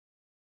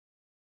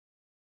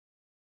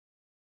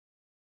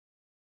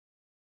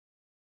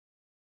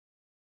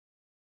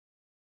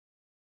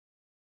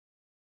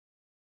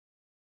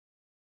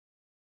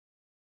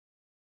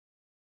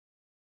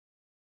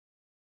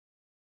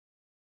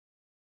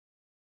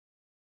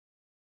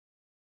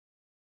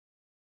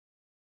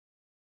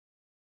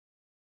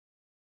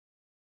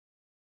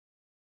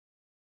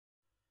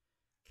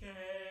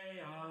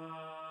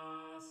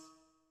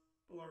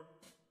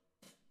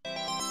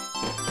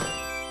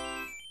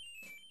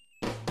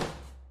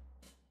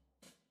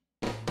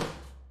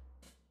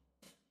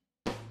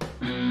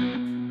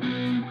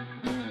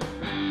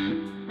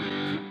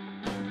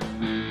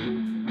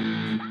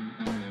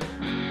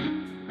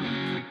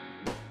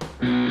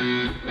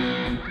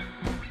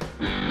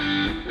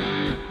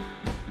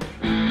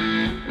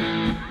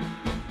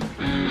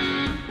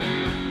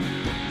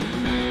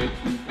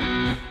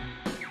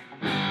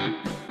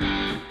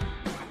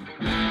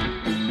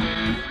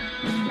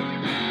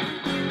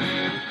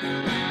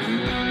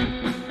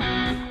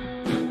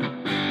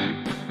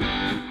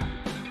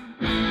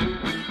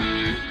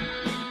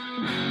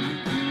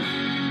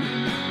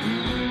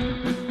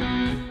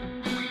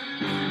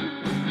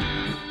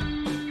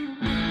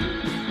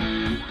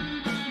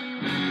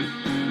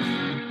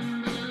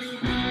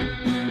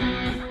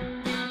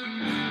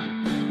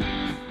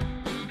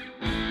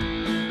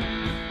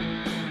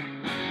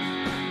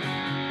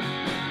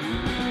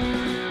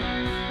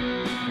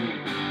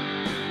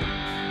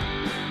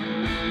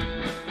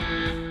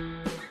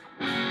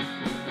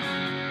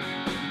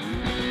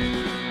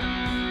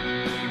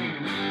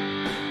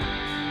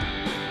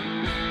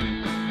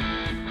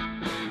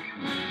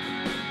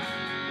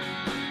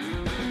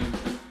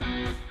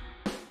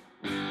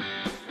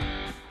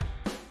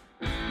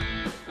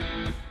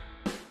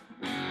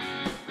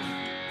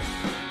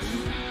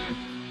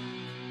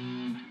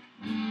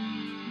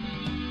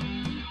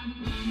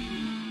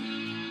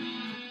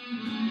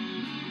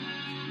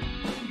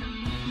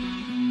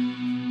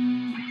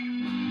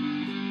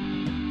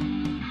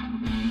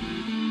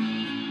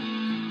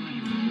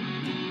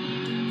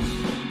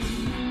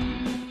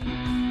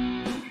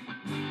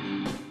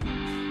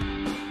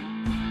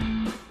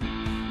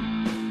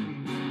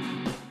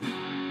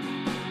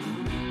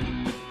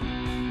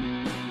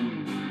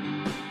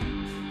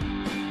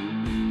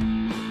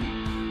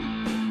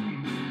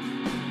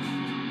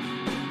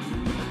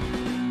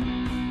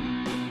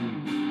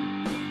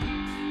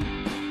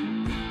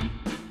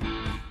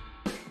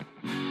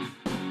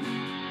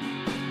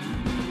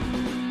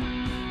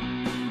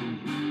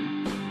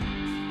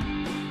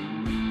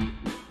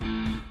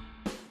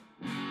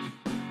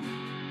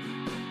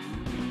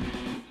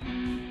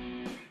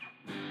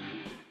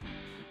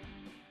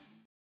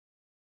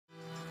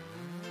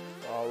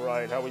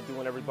Alright, how we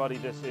doing, everybody?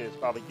 This is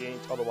Bobby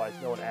Gaines, otherwise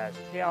known as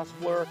Chaos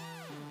Blur,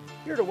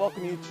 here to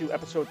welcome you to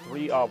episode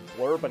 3 of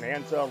Blur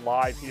Bonanza,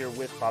 live here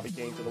with Bobby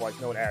Gaines, otherwise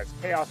known as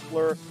Chaos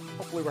Blur.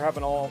 Hopefully we're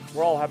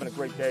all having a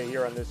great day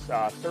here on this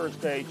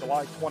Thursday,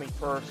 July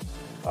 21st.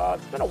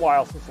 It's been a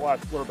while since the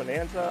last Blur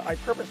Bonanza. I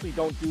purposely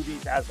don't do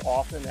these as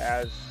often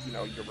as, you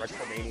know, your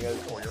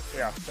Retromanias or your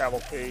Chaos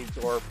Cavalcades,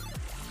 or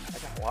I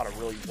got a lot of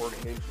really wordy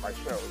names for my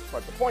shows.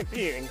 But the point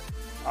being,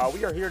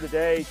 we are here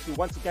today to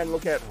once again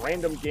look at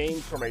random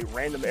games from a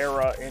random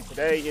era, and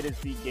today it is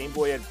the Game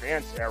Boy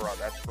Advance era.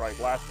 That's right,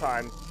 last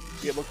time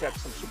we had looked at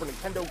some Super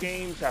Nintendo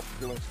games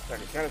after doing some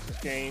Sega Genesis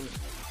games.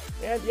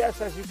 And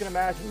yes, as you can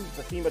imagine,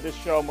 the theme of this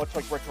show, much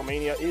like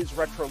Retromania, is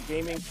retro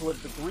gaming to a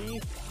degree,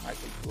 I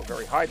think to a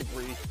very high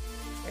degree.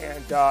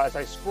 And as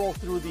I scroll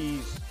through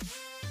these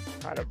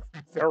kind of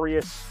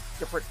various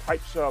different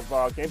types of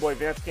Game Boy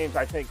Advance games,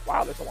 I think,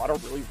 wow, there's a lot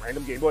of really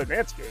random Game Boy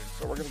Advance games.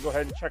 So we're going to go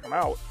ahead and check them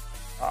out.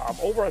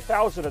 Over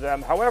 1,000 of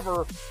them.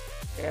 However,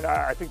 and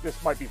I think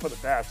this might be for the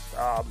best,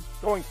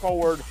 going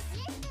forward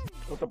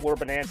with the Blur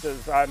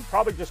Bonanzas, I'm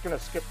probably just going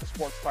to skip the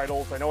sports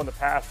titles. I know in the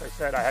past I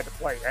said I had to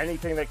play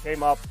anything that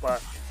came up,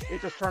 but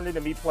it just turned into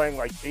me playing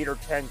like 8 or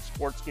 10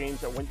 sports games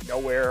that went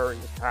nowhere,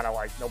 and just kind of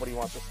like nobody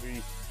wants to see,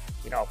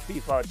 you know,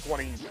 FIFA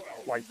 20,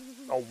 like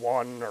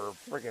 01 or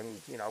friggin',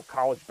 you know,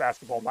 college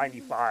basketball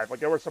 95. Like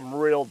there were some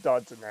real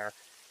duds in there.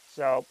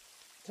 So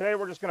today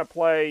we're just going to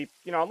play,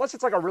 you know, unless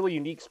it's like a really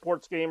unique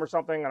sports game or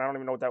something, and I don't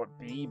even know what that would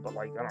be, but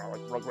like, I don't know,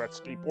 like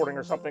Rugrats skateboarding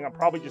or something, I'm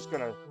probably just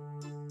going to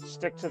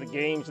stick to the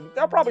games. And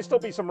there'll probably still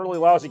be some really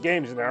lousy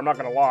games in there, I'm not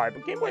going to lie.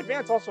 But Game Boy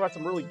Advance also had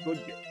some really good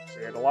games,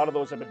 and a lot of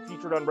those have been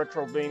featured on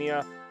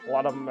Retromania. A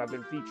lot of them have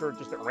been featured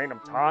just at random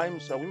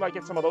times, so we might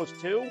get some of those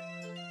too.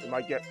 We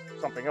might get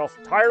something else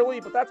entirely,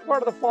 but that's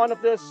part of the fun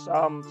of this.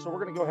 So we're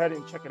going to go ahead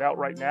and check it out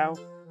right now.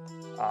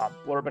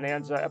 Blur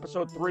Bonanza,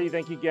 episode 3.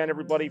 Thank you again,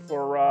 everybody,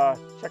 for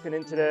checking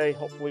in today.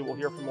 Hopefully we'll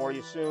hear from more of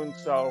you soon.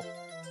 So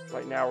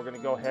right now we're going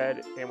to go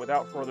ahead and,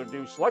 without further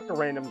ado, select a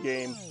random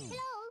game.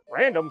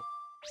 Random?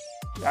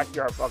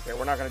 Backyard. Okay,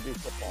 we're not going to do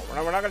football.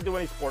 We're not going to do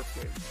any sports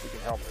games. We can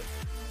help it.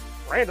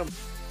 Random.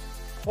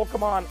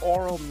 Pokemon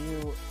Oral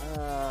Mew.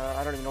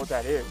 I don't even know what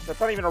that is. That's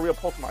not even a real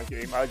Pokemon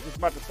game. I was just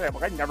about to say, I'm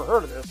like, I'd never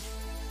heard of this.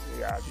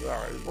 Yeah,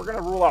 alright. We're going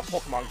to rule out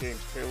Pokemon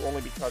games too,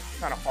 only because it's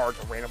kind of hard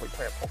to randomly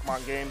play a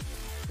Pokemon game.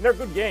 And they're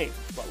good games,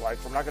 but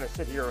like, we're not going to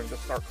sit here and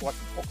just start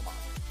collecting Pokemon.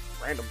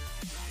 Random.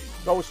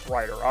 Ghost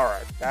Rider.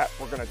 Alright, that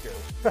we're going to do.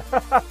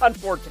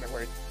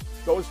 Unfortunately.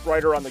 Ghost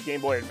Rider on the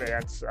Game Boy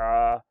Advance.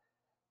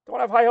 Don't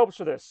have high hopes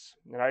for this.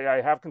 And I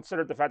have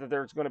considered the fact that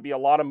there's going to be a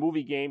lot of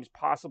movie games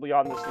possibly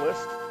on this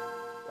list.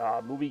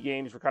 Movie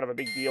games were kind of a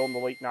big deal in the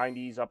late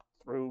 90s up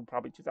through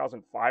probably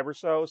 2005 or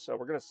so. So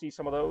we're going to see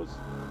some of those.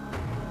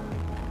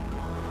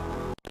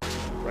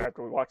 Right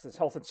after we watch this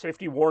health and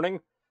safety warning.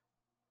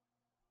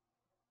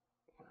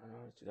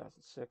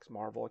 2006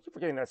 Marvel. I keep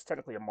forgetting that's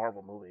technically a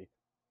Marvel movie.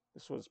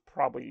 This was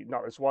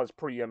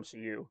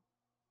pre-MCU.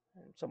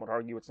 And some would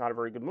argue it's not a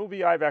very good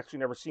movie. I've actually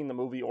never seen the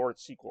movie or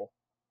its sequel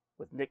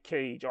with Nick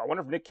Cage. Oh, I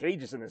wonder if Nick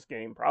Cage is in this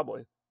game.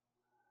 Probably.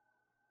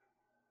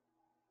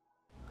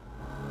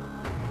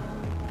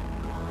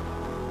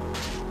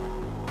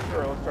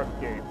 Sure, let's start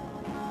the game.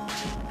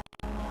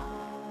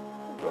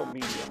 We'll go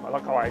medium. I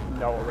like how I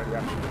know already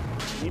after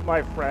this. Meet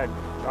my friend,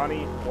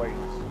 Johnny Blaze.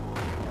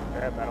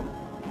 Okay, I met him.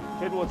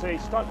 Kid was a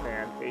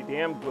stuntman, a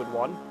damn good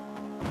one.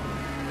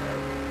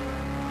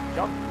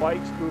 Jumped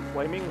bikes through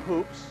flaming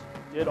hoops,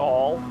 did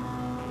all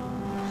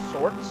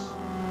sorts,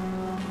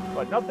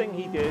 but nothing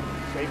he did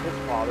to save his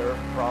father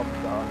from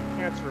the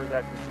cancer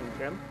that consumed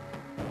him.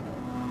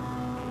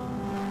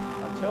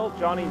 Until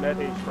Johnny met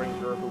a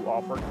stranger who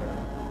offered him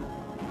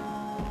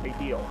a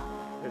deal.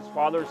 His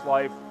father's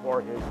life for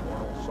his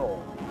mortal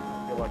soul.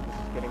 I feel like this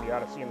is getting me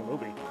out of seeing the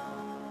movie.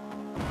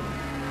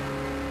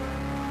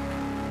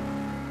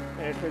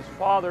 And his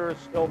father's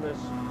illness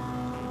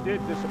did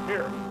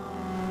disappear. It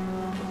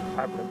was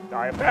time for him to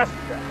die a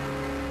bastard death.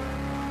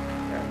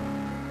 And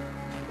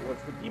it was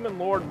the demon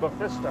lord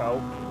Mephisto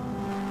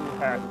who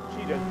had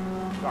cheated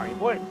Johnny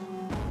Blaze.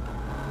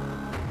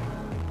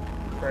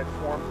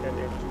 Transformed him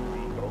into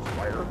the Ghost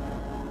Rider.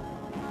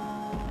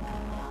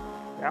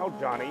 Now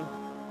Johnny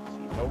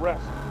sees no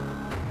rest. I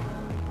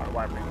don't know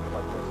why I'm reading it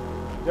like this.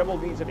 The devil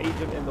needs an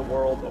agent in the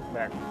world of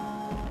men.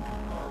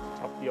 It's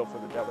a tough deal for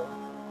the devil.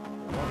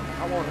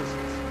 How long is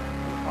this?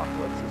 The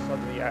apocalypse is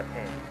suddenly at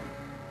hand.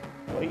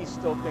 Blaze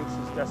still thinks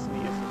his destiny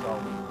is his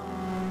own.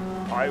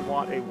 I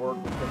want a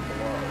word with him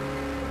below.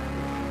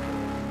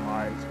 His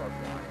eyes are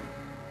blind.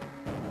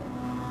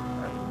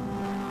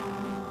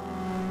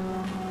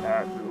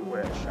 As you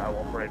wish, I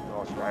will bring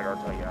Ghost Rider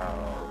to you. I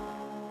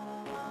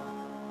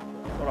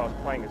thought I was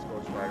playing as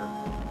Ghost Rider.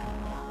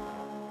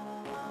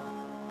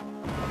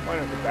 I'm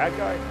playing as the bad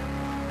guy?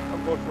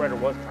 Some Ghost Rider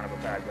was kind of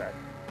a bad guy.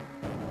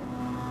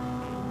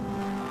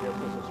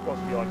 This is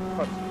supposed to be like a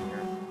cutscene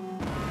here.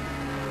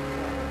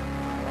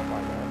 I don't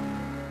mind that.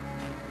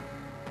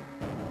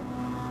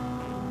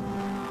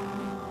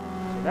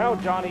 So now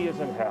Johnny is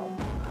in hell. I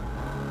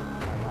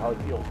don't know how he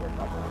feels right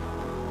about that.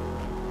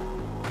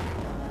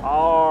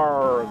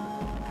 Arg.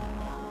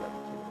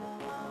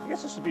 I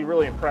guess this would be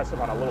really impressive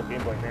on a little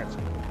Game Boy Advance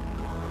screen.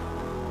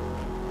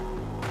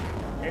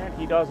 And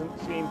he doesn't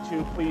seem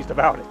too pleased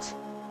about it.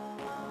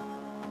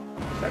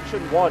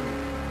 Section 1,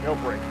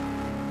 jailbreak.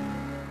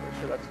 Pretty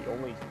sure that's the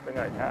only thing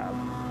I have.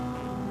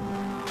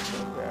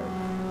 Okay.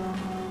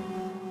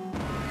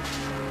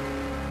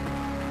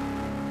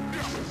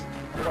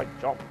 How do I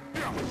jump? Do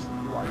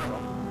I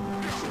jump?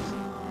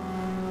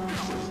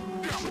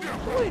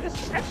 Actually,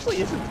 this actually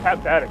isn't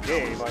that bad a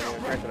game. I mean,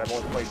 granted, I've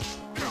only played 2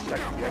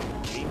 seconds the actual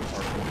game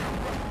part of it.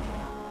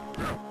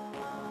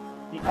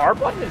 The R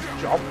button is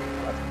jump?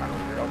 Oh, that's kind of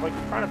weird. I was like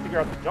trying to figure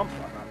out the jump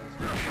button on this.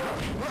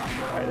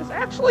 Right, this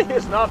actually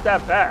is not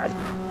that bad.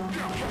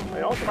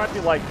 It also might be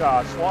like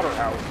Slaughterhouse.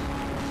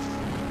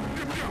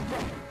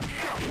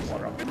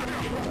 Slaughterhouse. It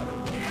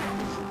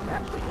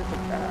actually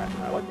isn't bad.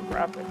 I like the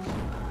graphics.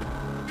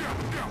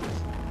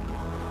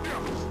 I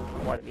don't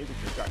know why the music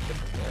just got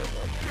different there,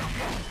 but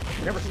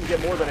you never seem to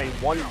get more than a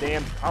one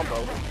damn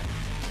combo.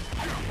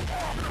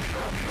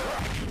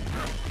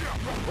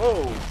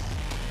 Whoa!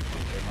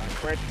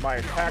 Granted, my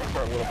attacks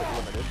are a little bit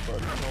limited,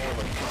 but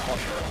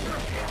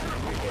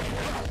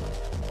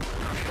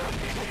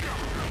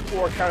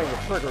before counting the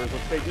triggers,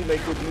 which they do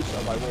make good use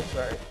of, I will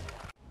say.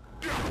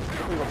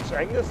 What I'm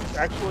saying this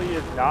actually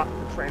is not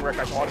the train wreck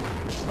I thought it was.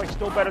 It's like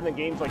still better than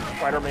games like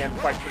Spider-Man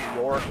Fight for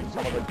New York and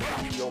some of the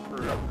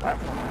mediocre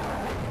platforms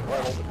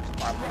all over this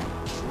platform.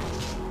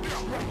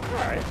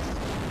 Alright.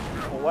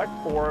 Collect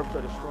orbs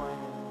are destroying.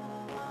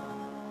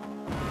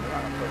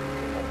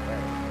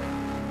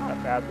 Not a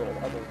bad little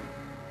level.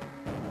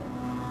 I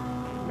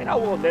mean, I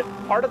will admit,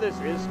 part of this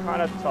is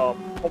kind of to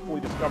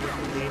hopefully discover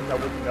some games I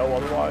wouldn't know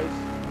otherwise.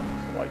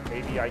 So, like,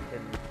 maybe I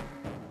can,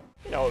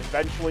 you know,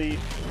 eventually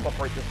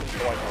incorporate this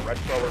into, like, a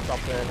retro or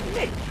something.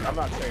 Maybe. I'm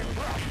not saying it's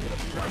going to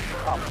be, like,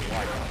 top of the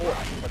line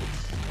important, but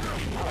it's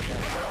not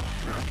against.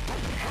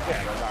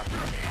 Again, I'm not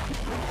going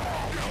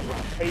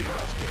to pay for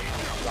this game.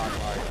 It's on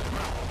my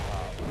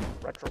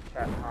Retro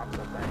Cat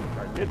console thing, which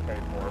I did pay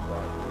for,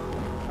 but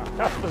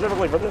not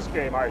specifically for this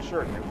game, I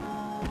assure you.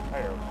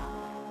 There.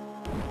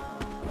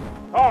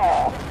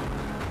 Oh!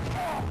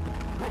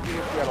 I wish we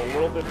had a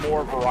little bit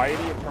more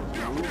variety in terms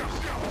of moves.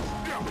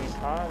 At the same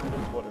time, it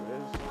is what it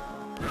is.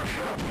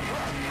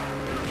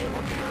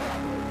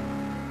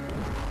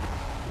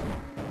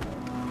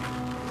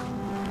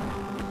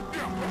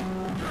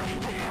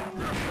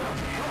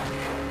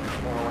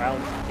 Going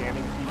around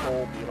scamming people,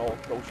 being all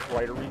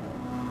ghostwritery.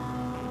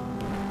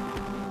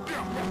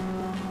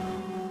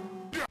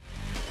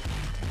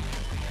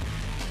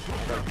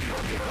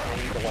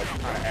 To like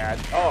kind of add.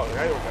 Oh,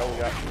 there we go. We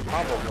got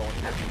combo going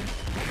here.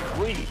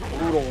 3,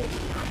 brutal.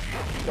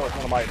 That was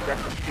one of my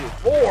objectives too.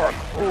 4,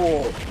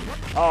 cool.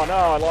 Oh no,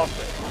 I lost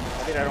it.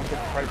 I mean, I don't get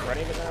the credit for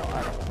any of it now.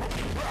 I don't know.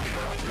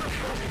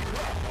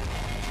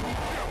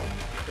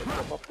 Should I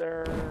jump up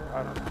there? I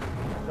don't know. The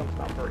jump's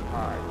not very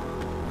high.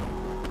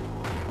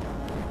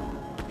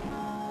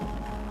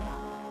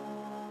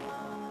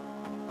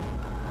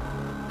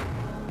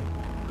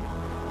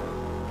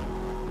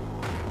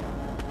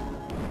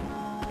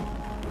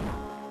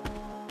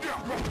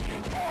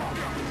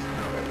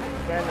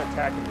 Then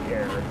attack in the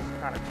air is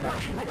kind of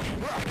clunky.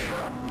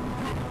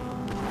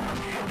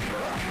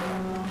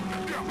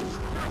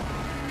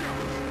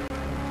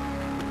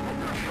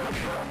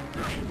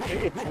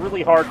 It's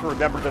really hard to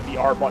remember that the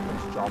R button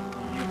is jump.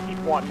 You keep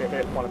wanting to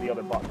hit one of the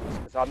other buttons,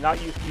 because I'm not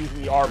used to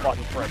using the R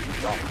button for every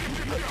jump.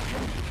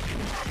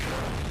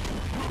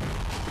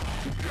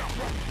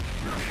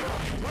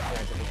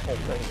 This whole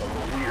thing's a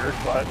little weird,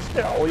 but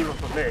still, even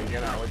for me, you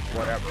know, it's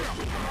whatever.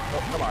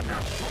 Oh, come on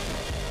now.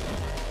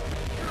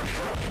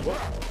 Whoop.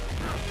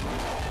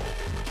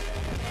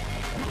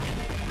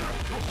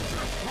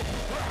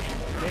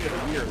 At the end of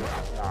the year, this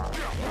is not.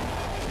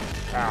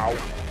 Ow.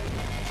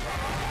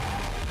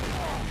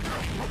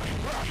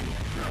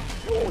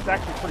 You know what was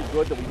actually pretty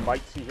good that we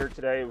might see here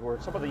today were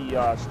some of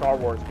the Star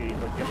Wars games,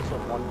 like the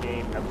Episode 1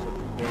 game, Episode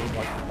 2 game,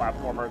 like the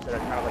platformers that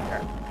had kind of like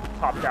that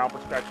top-down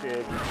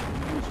perspective.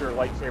 You use your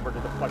lightsaber to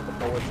deflect the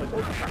bullets. Like,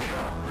 those are kind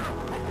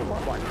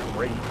of like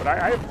great, but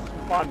I have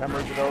some fond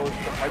memories of those.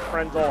 My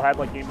friends all had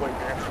like Game Boy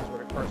Advances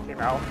when it first came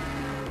out.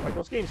 Like,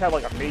 those games had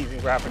like amazing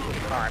graphics at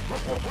the time for a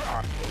portable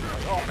console.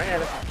 Like, oh man,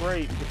 this is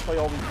great. You could play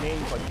all these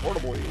games like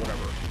portably or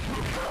whatever.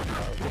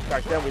 Just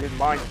back then, we didn't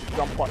mind the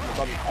jump button was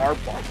on the R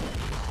button.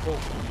 It's still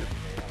weird to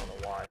me. I don't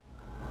know why.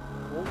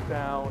 Hold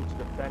down to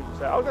defend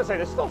yourself. I was gonna say,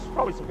 there's still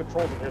probably some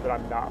controls in here that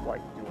I'm not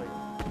like doing.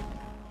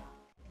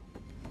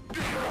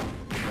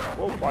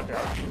 Whoa, watch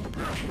out. I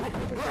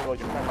can't really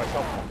defend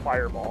myself from a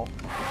fireball.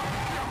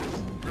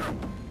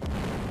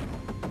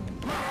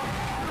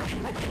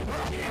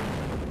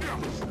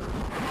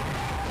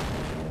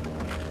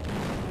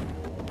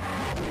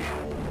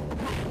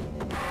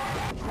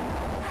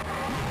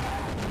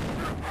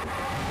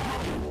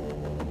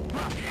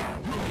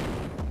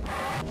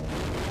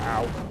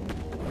 Ow.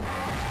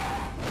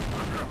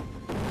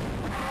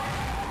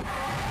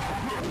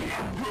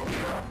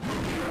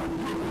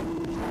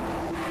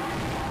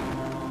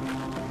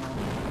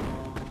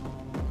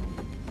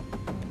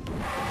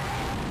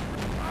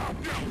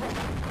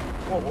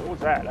 what was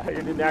that? I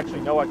didn't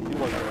actually know I could do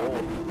like a roll.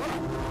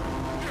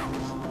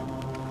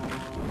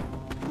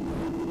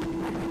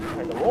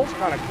 Okay, the roll's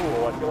kind of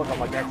cool. I feel like I'm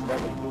like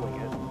accidentally doing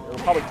it.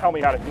 It'll probably tell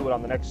me how to do it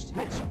on the next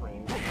hit screen.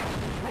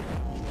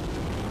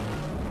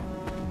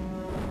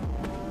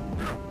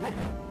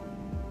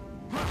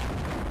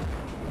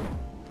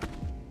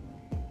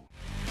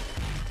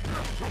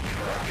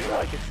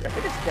 I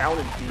think it's down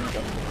in B,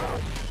 doesn't it?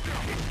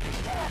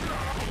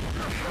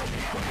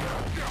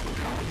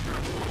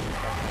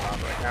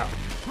 Right now.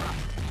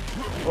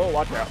 Oh,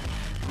 watch out.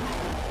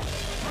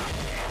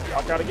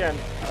 Watch out again.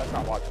 No, that's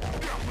not watch out.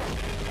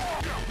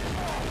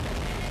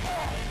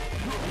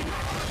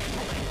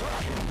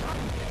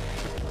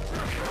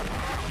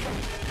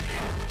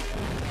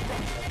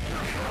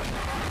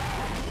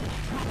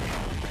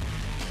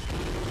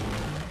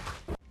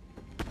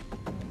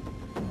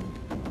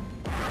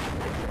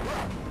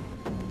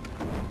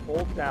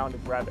 Hold down to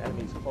grab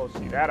enemies close.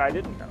 See, that I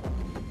didn't know.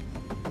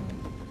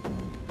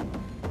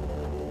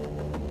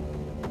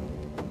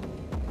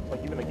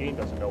 Like, even the game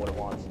doesn't know what it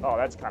wants. Oh,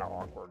 that's kind of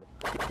awkward.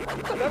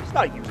 That's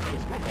not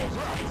useless control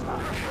scheme. It's not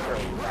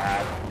necessarily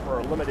bad. For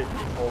a limited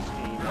control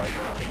scheme, like,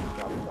 I think it's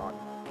job done.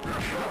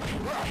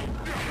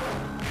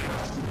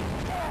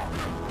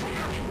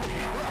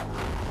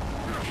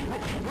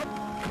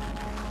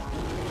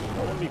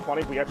 It wouldn't be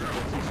funny if we actually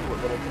did see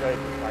Stuart Little today.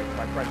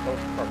 My friend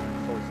Toast is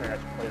always saying I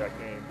should play that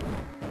game.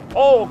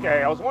 Oh,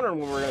 okay. I was wondering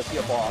when we were going to see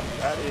a boss.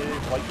 That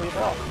is likely a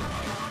boss.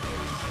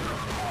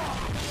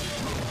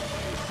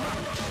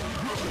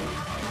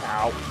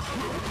 Ow.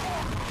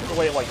 The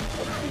way it, like,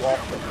 puts you off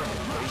the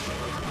station.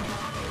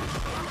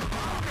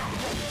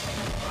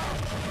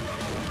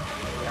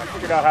 Yeah, I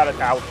figured out how to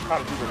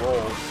do the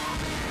rolls.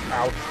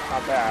 Ouch,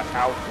 not bad.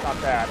 Ouch, not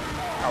bad.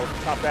 Ouch,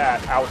 not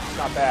bad. Ouch,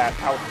 not bad.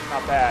 Ouch,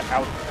 not bad.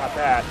 Ouch, not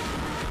bad.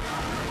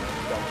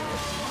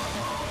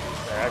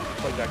 I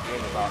actually played that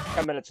game about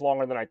 10 minutes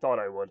longer than I thought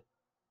I would.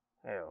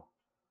 Ew.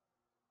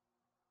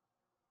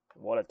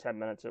 What a 10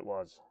 minutes it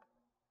was.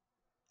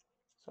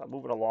 So I'm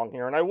moving along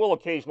here, and I will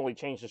occasionally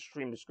change the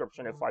stream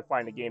description if I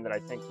find a game that I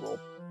think will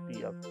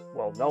be a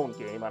well-known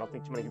game. I don't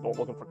think too many people are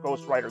looking for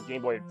Ghost Rider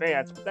Game Boy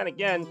Advance, but then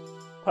again,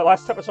 my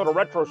last episode of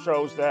Retro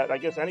shows that I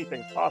guess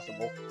anything's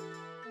possible.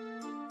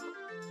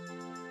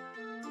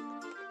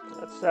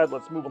 That said,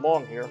 let's move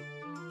along here.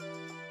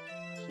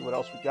 See what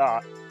else we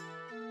got.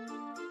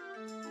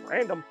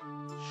 Random.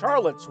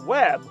 Charlotte's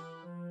Web. Oh,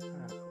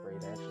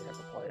 great, I actually have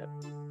to play it.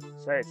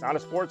 Say, it's not a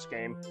sports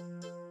game.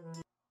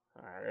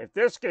 If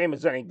this game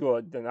is any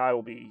good, then I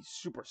will be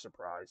super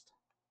surprised.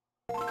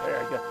 Hey,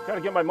 I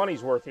gotta get my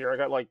money's worth here. I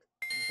got like,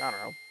 I don't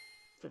know,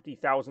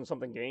 50,000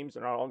 something games.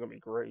 They're not all gonna be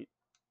great.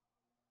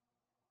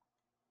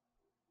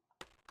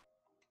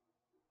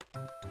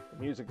 The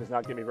music does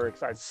not get me very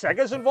excited.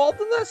 Sega's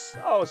involved in this?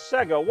 Oh,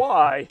 Sega,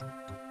 why?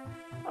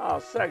 Oh,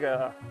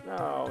 Sega,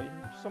 no,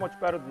 you're so much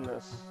better than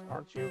this,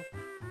 aren't you?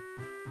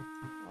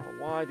 Oh,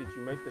 why did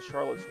you make the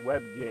Charlotte's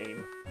Web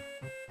game?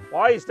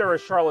 Why is there a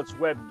Charlotte's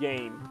Web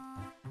game?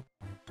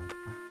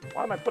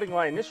 Why am I putting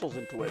my initials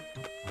into it?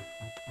 Yeah,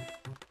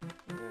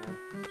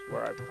 this is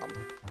where I've come.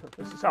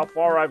 This is how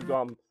far I've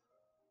come.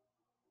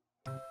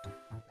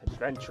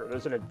 Adventure.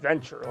 There's an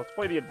adventure. Let's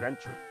play the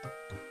adventure.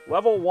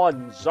 Level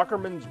 1,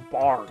 Zuckerman's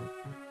Barn.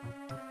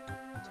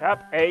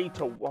 Tap A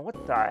to... Well,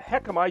 what the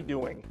heck am I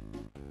doing?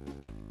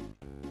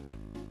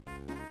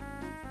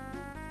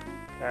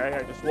 Okay,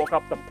 I just woke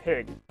up the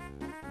pig.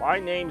 My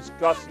name's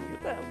Gussie.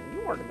 What the hell?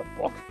 You weren't in the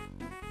book.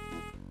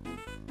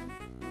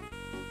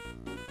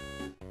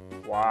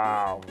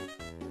 Wow.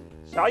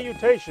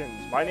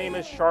 Salutations. My name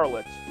is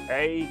Charlotte.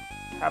 A.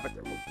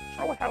 Habitat.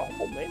 Charlotte had a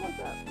whole name like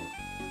that?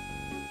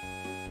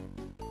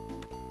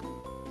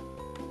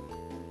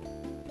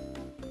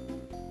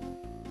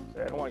 See,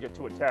 I don't want to get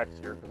too attached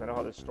here because I know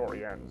how this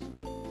story ends.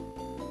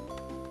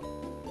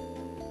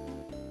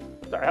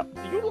 What the hell?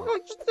 Do you look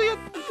like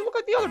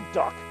the other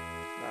duck?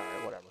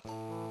 Alright, whatever.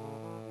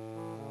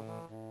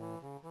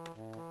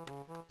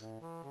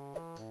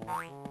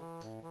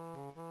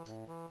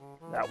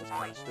 That was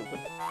kind of stupid.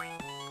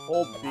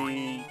 Hold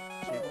B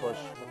to push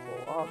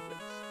control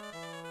objects.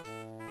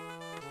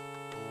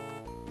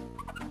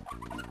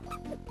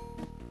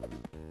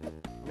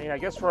 I mean, I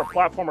guess for a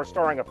platformer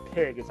starring a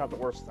pig, it's not the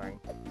worst thing.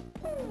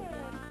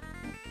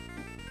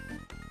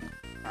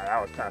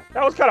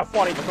 That was kind of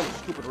funny for some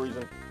stupid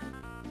reason.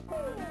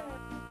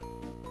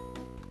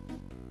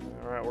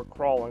 All right, we're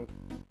crawling.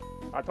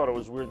 I thought it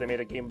was weird they made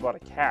a game about a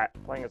cat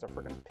playing as a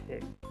freaking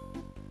pig.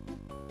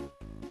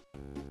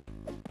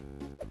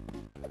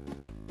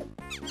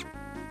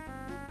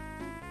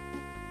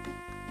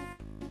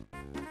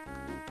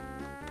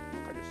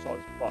 Saw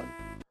his butt.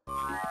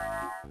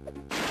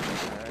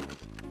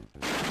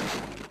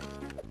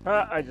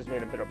 Okay. I just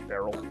made a bit of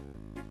barrel.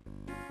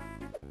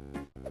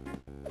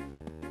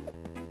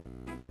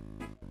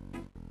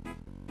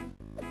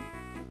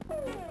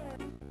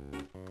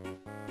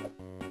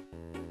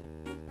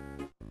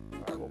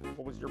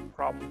 What was your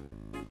problem?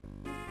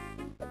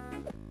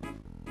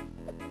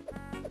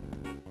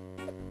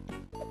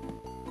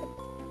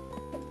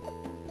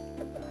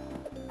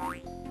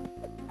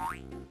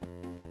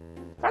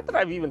 The fact that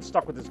I've even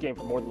stuck with this game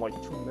for more than like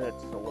 2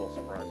 minutes is a little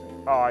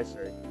surprising. Oh, I see.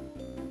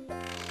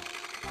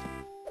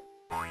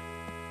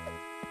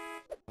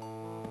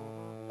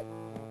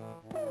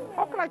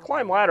 How can I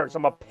climb ladders?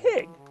 I'm a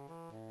pig.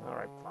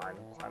 Alright, fine.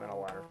 I'm climbing a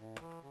ladder.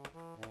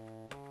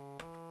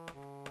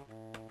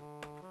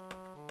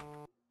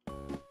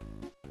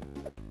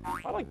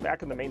 Am I like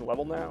back in the main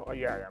level now? Oh,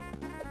 yeah, I am.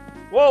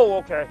 Whoa,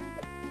 okay.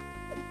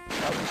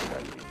 That was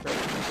fairly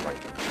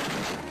frightening.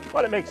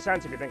 But it makes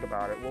sense if you think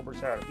about it. Wilbur's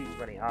had a few too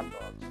many hot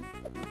dogs.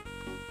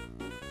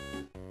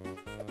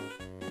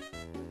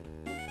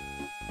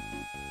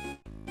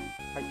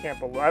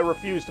 I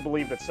refuse to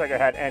believe that Sega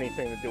had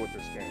anything to do with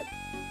this game.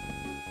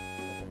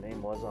 What the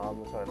name was on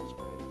the title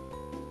screen.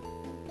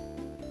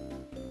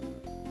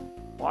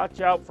 Watch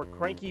out for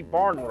cranky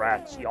barn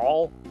rats,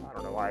 y'all. I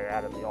don't know why I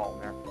added the y'all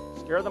in there.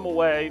 Scare them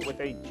away with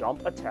a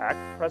jump attack.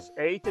 Press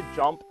A to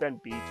jump,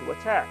 then B to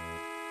attack.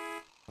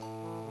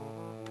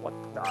 What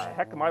the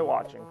heck am I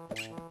watching?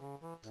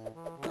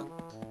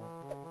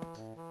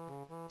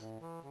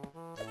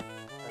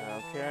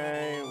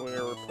 Okay,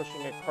 we're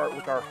pushing a cart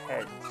with our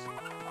heads.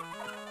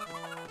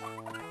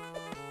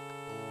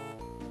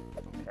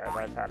 Okay,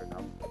 I've had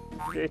enough.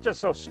 It's just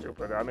so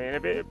stupid. I mean,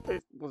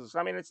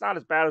 it's not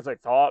as bad as I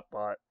thought,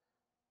 but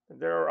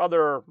there are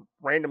other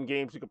random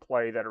games you could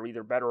play that are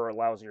either better or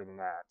lousier than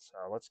that. So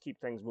let's keep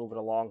things moving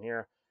along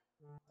here.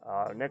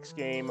 Next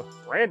game,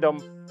 random.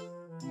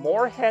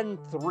 Moorhen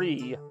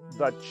 3,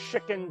 The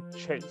Chicken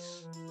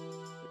Chase.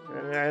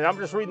 And I'm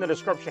just reading the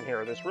description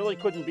here. This really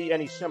couldn't be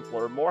any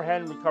simpler.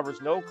 Moorhen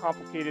recovers no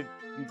complicated,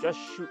 you just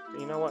shoot.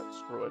 You know what?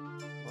 Screw it.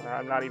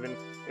 I'm not even,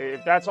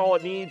 if that's all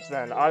it needs,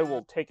 then I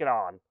will take it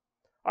on.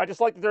 I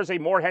just like that there's a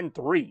Moorhen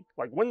 3.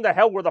 Like, when the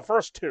hell were the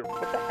first two?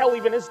 What the hell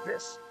even is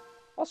this?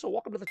 Also,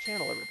 welcome to the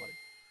channel, everybody.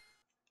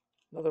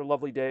 Another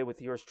lovely day with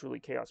yours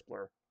truly, Chaos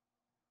Blur.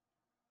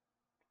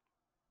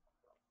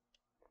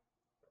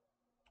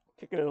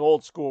 Kicking it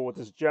old school with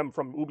this gem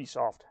from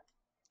Ubisoft.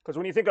 Because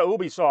when you think of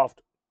Ubisoft,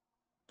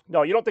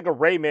 no, you don't think of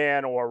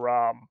Rayman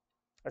or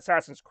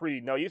Assassin's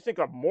Creed. No, you think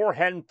of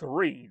Moorhen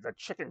 3, The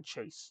Chicken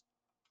Chase.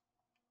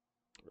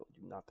 I really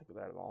do not think of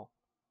that at all.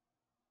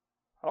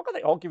 How can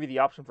they all give you the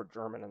option for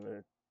German and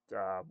the,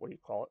 what do you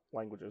call it,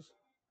 languages?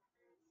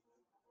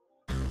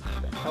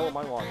 What the hell am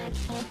I watching?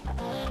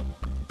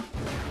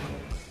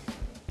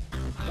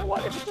 You know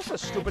what? If it's just a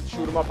stupid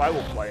shoot 'em up, I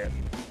will play it.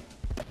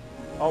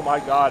 Oh my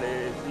god,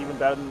 it's even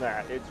better than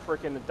that. It's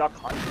freaking the Duck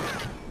Hunt.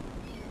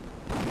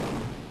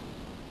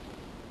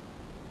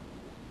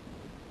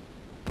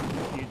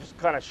 You just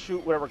kind of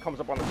shoot whatever comes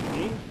up on the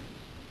screen.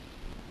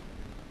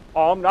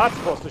 Oh, I'm not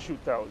supposed to shoot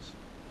those.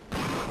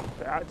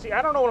 See,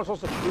 I don't know what I'm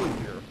supposed to do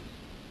here.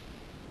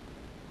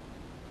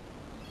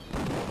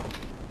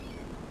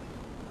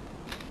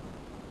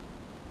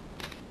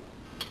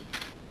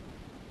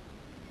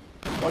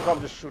 Like I'm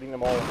just shooting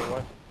them all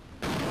anyway.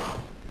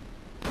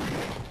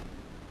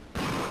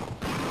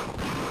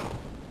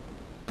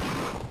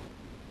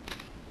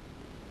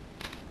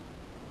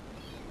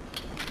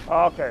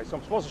 Okay, so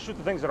I'm supposed to shoot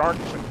the things that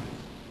aren't chickens.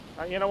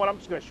 You know what? I'm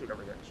just going to shoot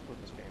everything. Screw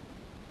this game.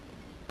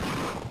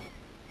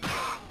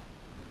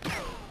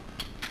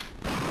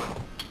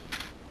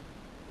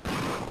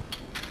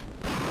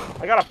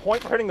 I got a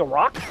point for hitting the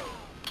rock?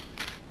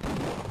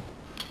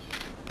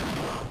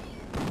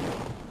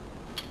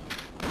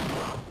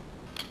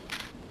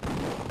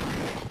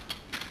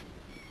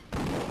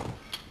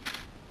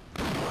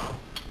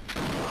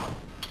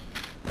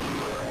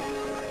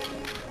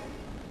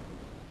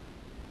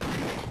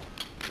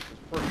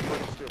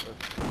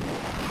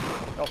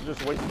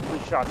 Just wasting 3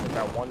 shots at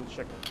that one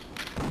chicken.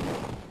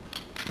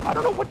 I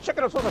don't know what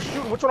chicken I'm supposed to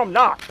shoot and which one I'm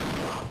not.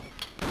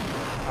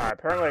 Alright,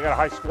 apparently I got a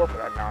high score for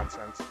that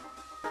nonsense.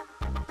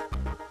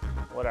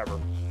 Whatever.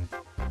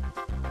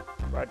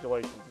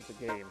 Congratulations, it's a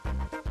game.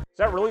 Is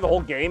that really the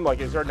whole game? Like,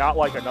 is there not,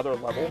 like, another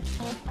level?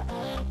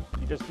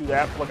 You just do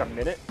that for, like, a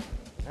minute?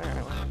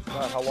 Alright, that's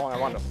about how long I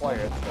wanted to play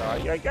it.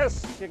 I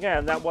guess,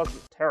 again, that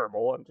wasn't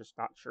terrible. I'm just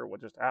not sure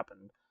what just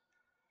happened.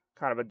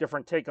 Kind of a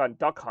different take on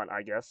Duck Hunt,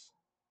 I guess.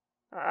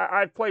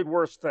 I've played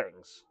worse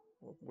things.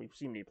 We've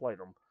seen me play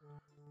them.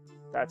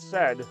 That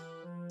said,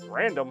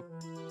 random.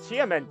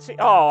 TMNT.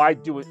 Oh, I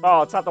do it.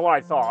 Oh, it's not the one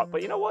I thought.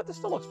 But you know what? This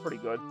still looks pretty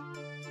good.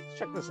 Let's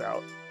check this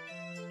out.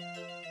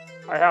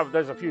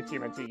 There's a few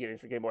TMNT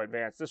games for Game Boy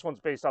Advance. This one's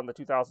based on the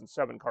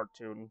 2007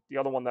 cartoon. The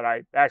other one that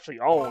I actually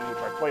own, which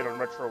I played on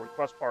Retro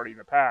Request Party in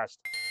the past.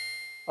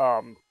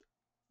 Yeah,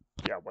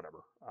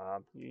 whatever.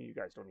 You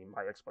guys don't need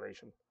my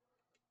explanation.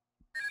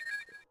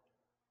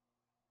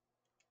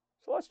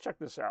 So let's check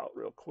this out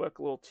real quick.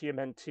 A little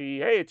TMNT.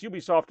 Hey, it's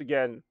Ubisoft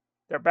again.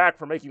 They're back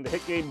for making the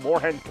hit game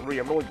Moorhen 3.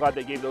 I'm really glad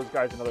they gave those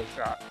guys another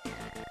shot.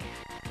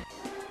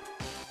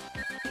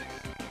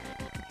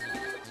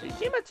 See,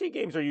 TMNT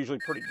games are usually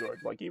pretty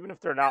good. Like, even if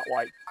they're not,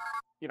 like,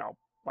 you know,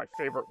 my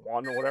favorite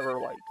one or whatever,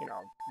 like, you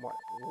know,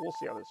 we'll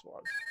see how this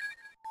was.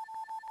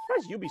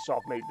 I'm surprised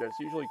Ubisoft made this.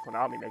 Usually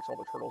Konami makes all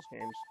the Turtles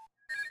games.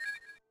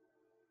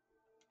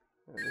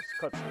 And this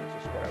cutscene is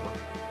just whatever.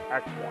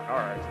 Act 1.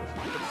 Alright, so this is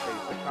pretty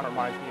basic. Kind of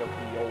reminds me of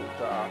the old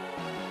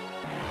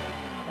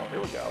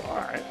Here we go. All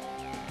right.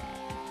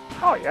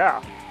 Oh,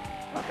 yeah.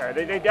 Okay,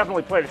 they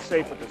definitely played it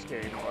safe with this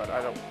game, but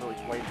I don't really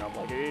blame them.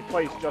 Like, it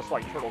plays just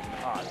like Turtles in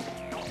Time.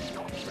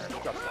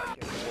 Just like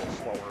it. It's a little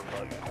slower,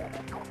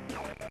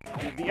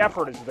 but the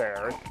effort is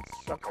there.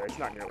 It's okay. It's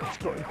not nearly as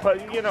good,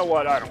 but you know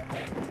what? I don't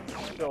care.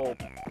 Still,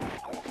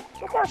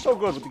 so far so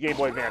good with the Game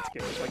Boy Advance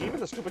games. Like, even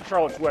the stupid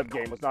Charlotte's Web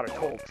game was not a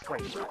total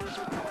train wreck.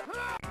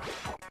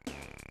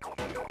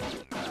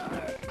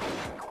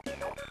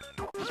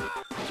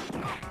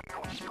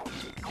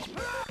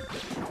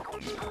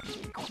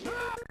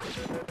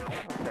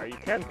 Okay, you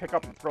can pick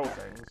up and throw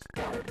things.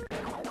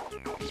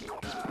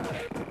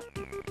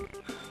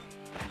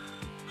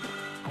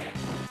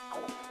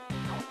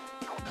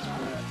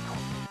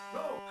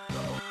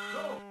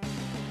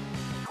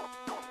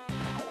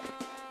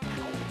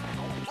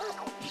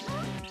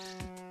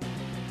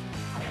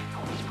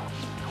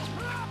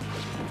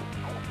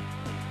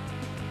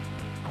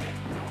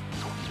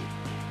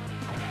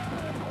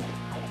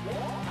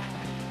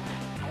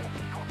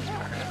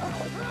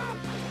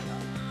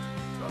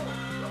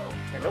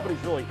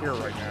 Nobody's really here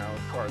right now as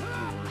far as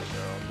viewers,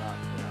 so I'm not,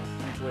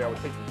 usually I would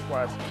take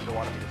requests if they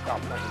wanted me to stop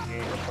playing the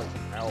game or play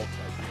something else.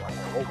 I'd be like,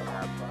 open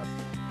that, but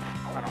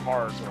it's kind of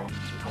hard when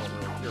people aren't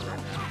really here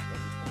right now,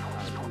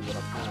 so I'm just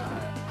kind of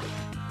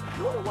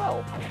do what I'm doing. Doing well,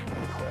 I'd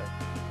say.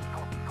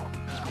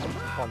 Having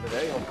some fun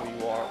today. Hopefully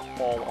you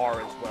all are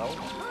as well.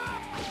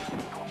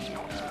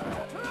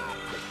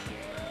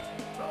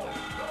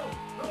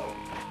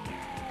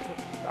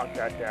 Knock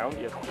that down,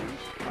 yes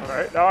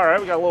please. Alright,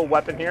 we got a little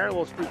weapon here, a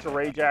little Streets of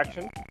Rage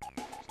action.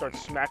 Start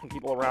smacking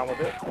people around with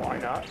it, why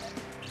not?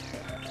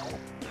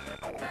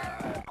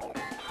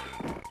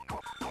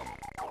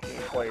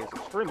 Gameplay is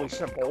extremely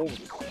simple,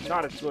 it's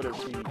not as good as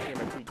the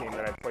TMNT game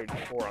that I played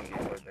before on Game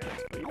Boy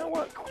Advance, but you know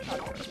what? Not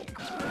terrible.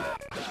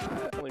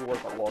 Definitely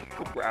worth a look,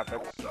 good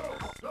graphics,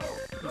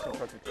 decent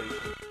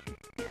presentation.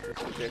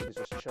 This kid is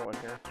just chilling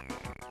here.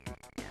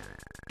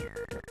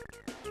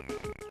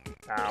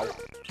 Ow.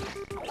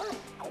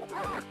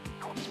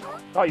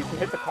 Oh, you can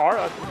hit the car?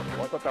 That's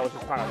cool. I thought that was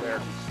just kind of there.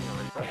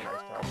 That's a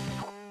nice touch.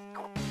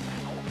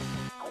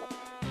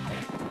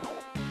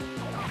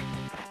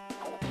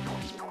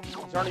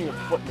 These aren't even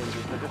foot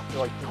movies. They're just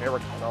like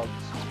generic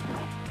thugs.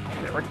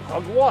 Generic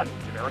Thug 1,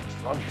 generic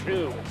Thug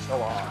 2, and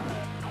so on.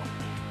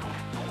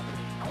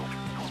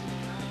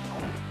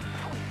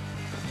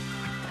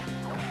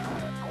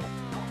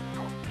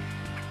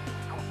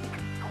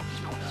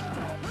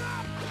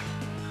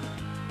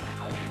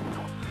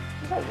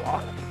 Is that a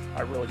rock?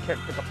 I really can't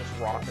pick up this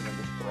rock and then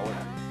just throw it and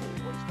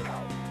really waste it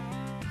out.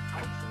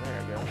 So there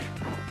you go.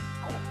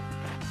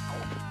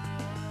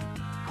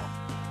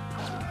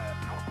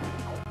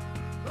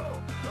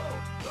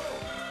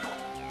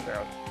 There, I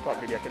thought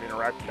maybe I could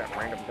interact with that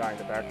random guy in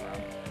the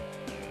background.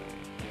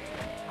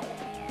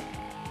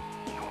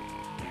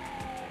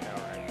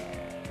 Alright.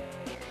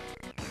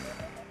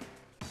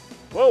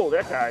 Whoa,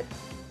 that guy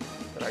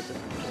that I just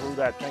threw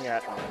that thing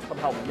at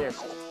somehow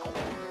missed.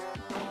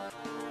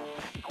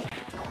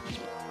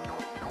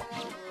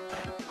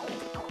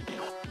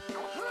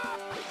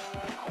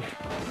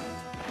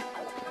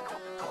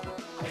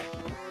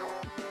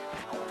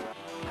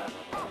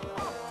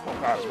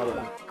 God, another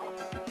one.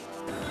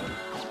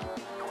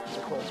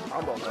 Cool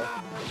combo though.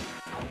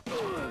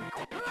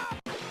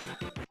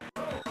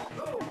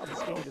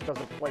 This game just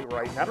doesn't play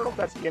right. And I don't know if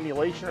that's the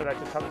emulation or that's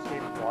just how this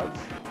game was.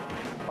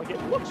 Like,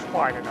 it looks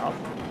fine enough.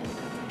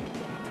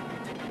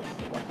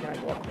 Why can't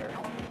I go up there?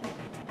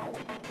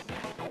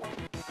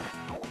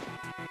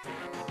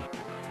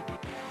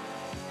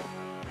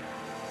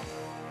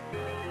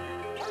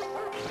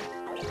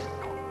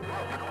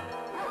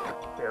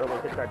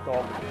 Barely hit that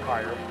dog with the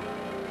tire.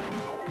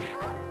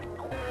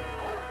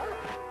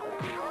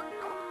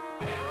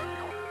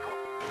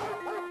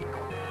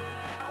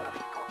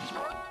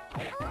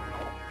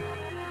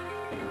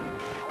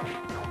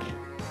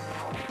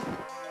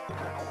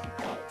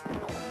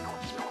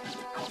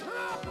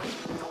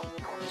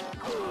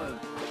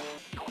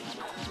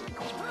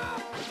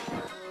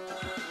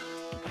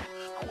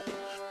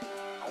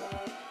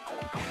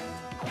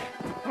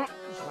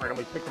 Just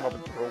randomly pick them up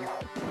and throw them.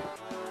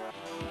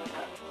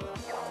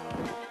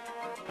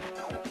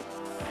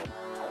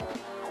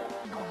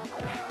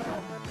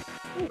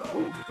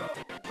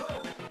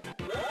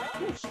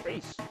 Ooh,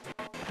 space.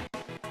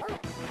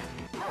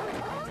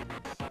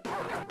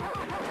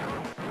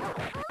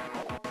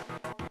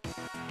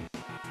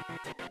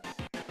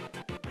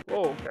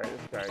 Whoa, okay,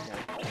 this guy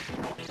again.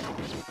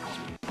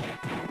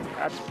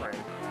 That's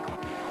strange.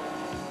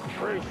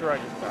 Pretty sure I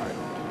just died.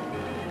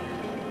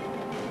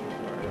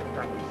 Alright,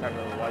 apparently just had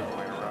another life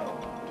laying around.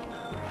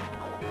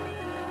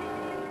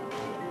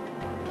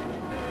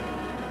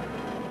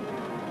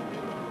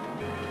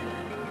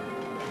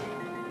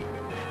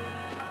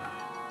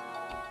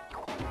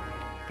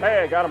 Hey,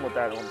 I got him with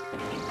that one.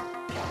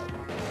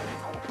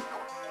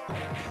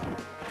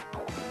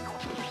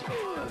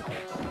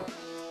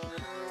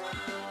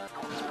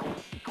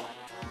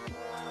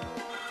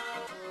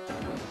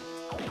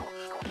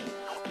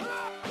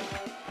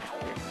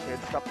 Kid,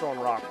 stop throwing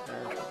rocks,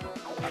 man.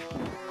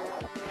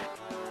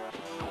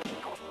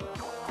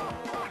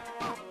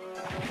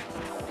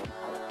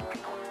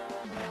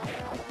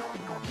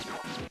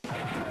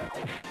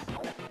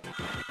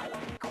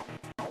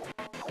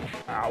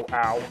 Ow,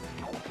 ow.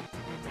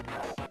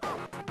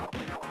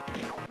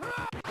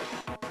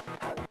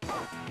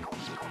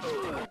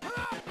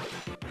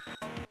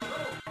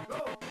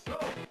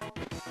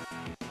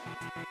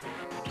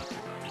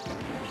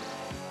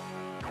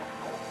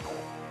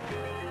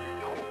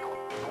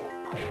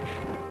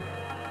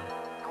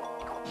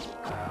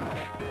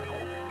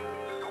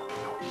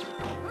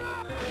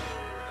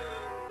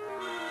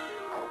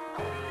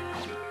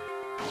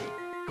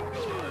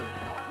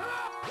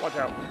 Watch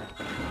out.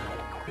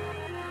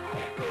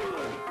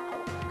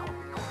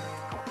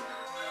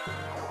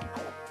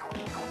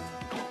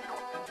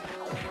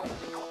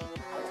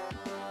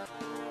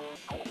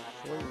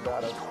 Swing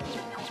got us.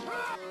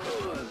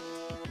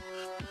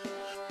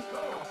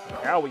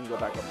 Now we can go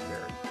back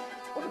upstairs.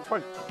 Wasn't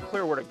quite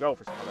clear where to go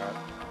for some of that.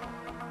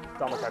 As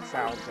dumb as that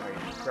sounds in a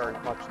very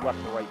much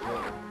left to right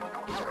move.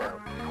 There.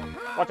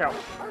 Watch out. I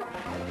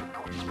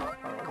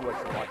don't know who I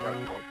should watch out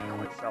for.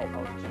 Myself, I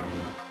was just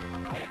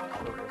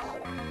curious.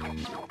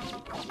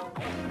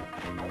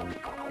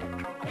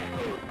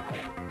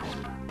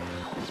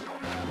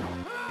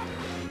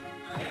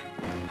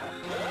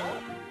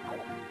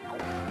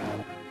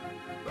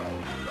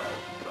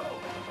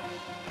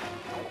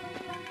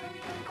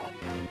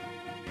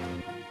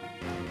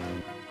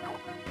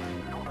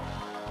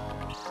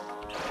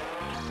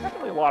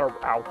 Definitely a lot of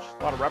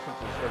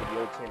references here to the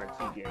old TMNT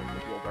games,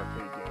 the old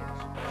arcade games.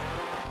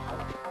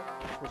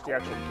 I wish the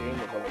actual game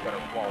was a little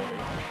better quality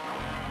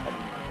other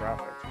than the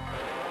graphics.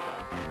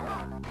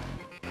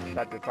 In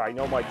fact, if I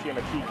know my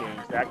TMNT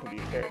games, that can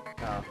be a hit.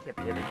 Can't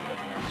be hit if it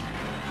doesn't have.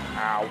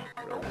 Ow.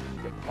 Really,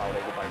 get plowed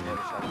over by a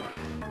motorcycle.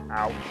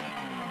 Ouch.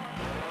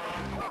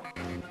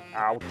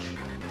 Ouch.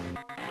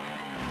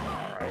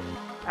 Alright.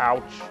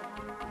 Ouch.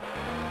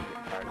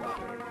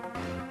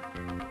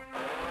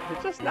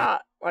 It's just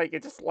not, like,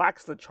 it just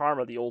lacks the charm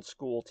of the old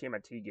school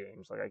TMNT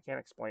games. Like, I can't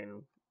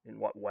explain in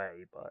what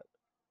way, but,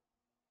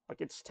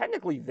 like, it's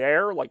technically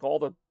there, like, all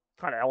the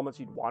kind of elements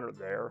you'd want are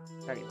there.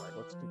 Anyway,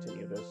 let's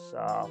continue this.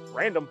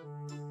 Random.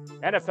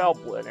 NFL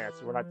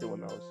Bonanza, we're not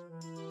doing those.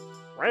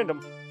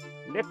 Random.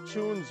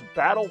 Nicktoons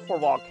Battle for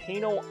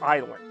Volcano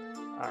Island.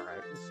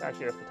 Alright, this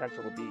actually has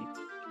potential to be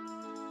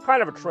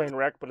kind of a train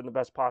wreck, but in the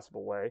best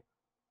possible way.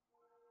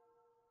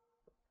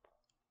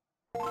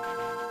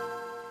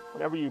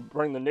 Whenever you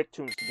bring the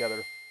Nicktoons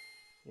together,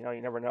 you know,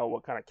 you never know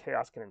what kind of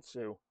chaos can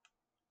ensue.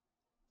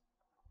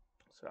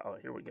 So,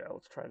 here we go.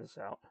 Let's try this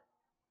out.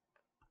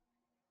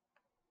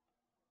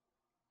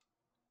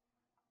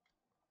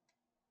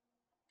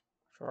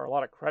 Sure, a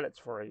lot of credits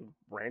for a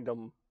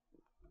random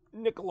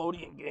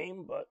Nickelodeon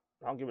game, but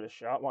I'll give it a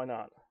shot. Why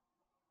not?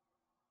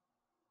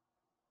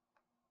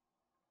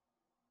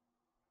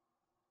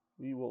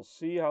 We will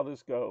see how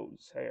this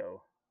goes.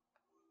 Heyo.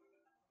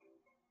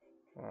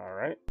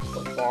 Alright,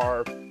 so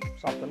far,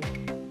 something.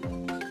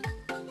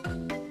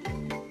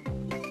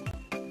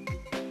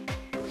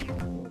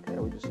 Okay,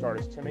 we just start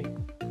as Timmy.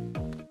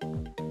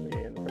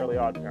 And the Fairly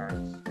Odd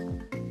Parents.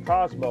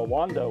 Cosmo,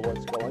 Wanda,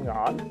 what's going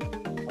on?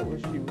 I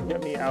wish you would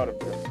get me out of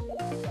this.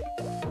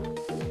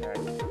 Okay.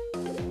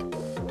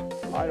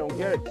 I don't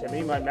get it,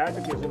 Timmy. My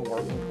magic isn't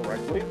working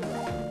correctly.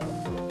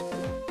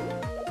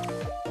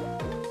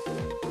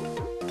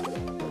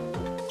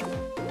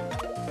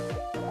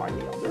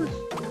 Find the others.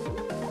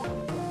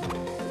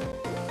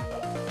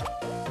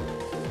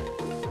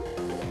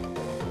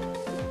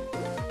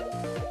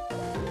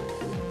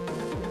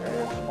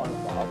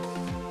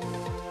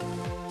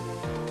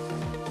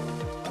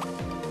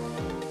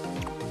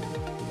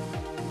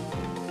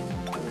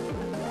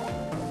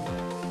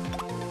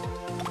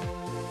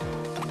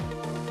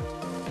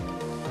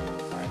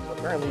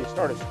 Apparently you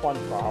start as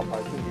SpongeBob,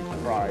 I shouldn't be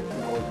surprised.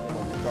 He's always been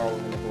one of the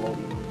darling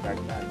Nickelodeon back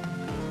then.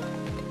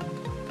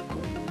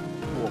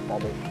 Cool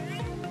bubble.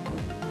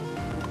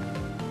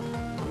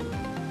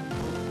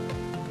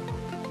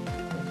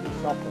 I see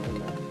something in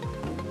there.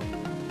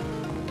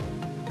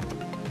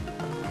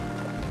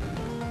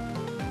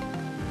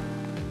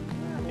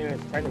 I mean,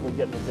 it's technically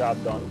getting the job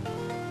done.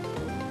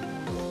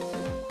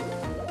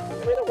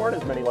 I mean, there weren't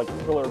as many, like,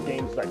 filler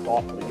games as I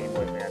thought for the Game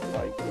Boy Advance.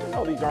 Like, even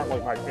though these aren't,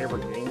 like, my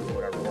favorite games or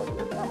whatever, like,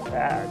 they're not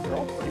bad. They're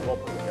all pretty well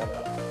put together.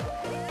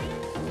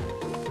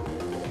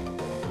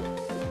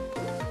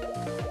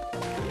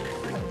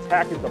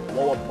 Attack is the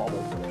blow-up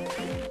bubble.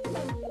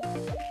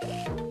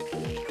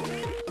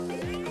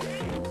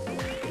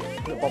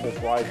 The bubbles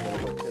rise a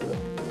little bit, too.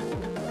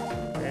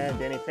 And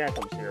Danny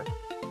Phantom's here.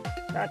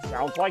 That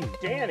sounds like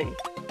Danny!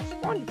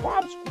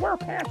 SpongeBob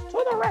SquarePants to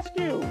the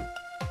rescue!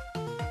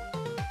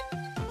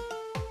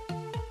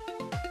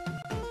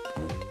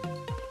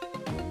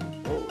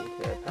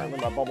 Apparently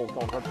my bubbles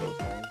don't hurt those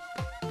things.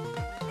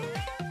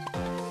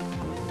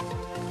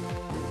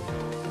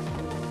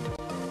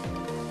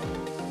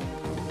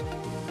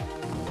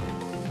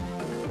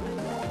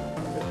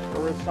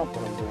 There is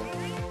something I'm doing.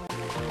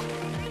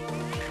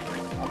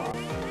 Come on.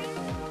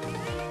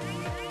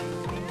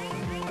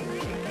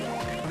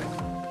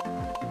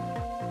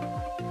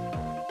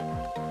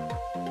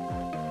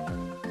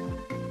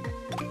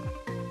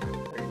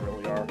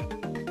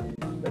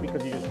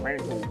 ran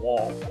into a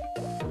wall.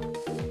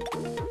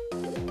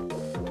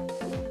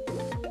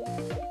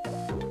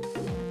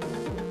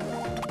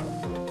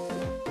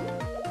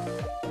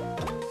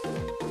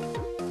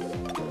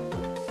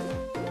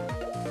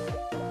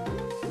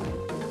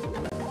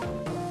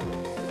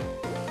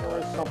 There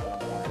is something.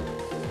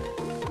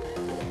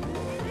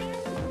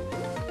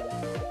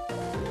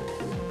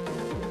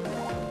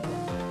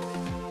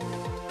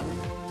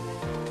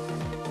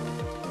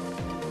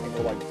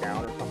 Like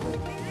down or something.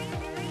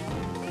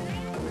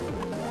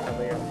 And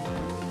they have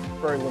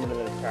very limited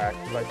attack,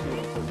 but I see what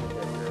I'm supposed to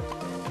get here.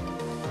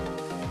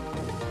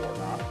 Or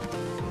not.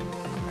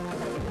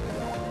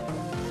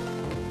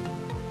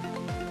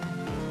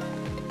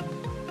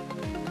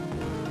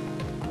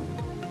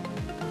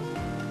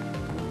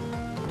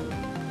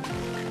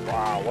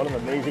 Wow, what an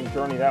amazing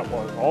journey that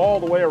was, all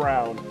the way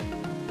around.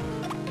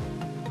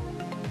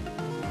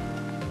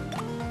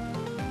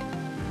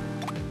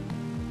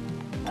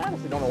 I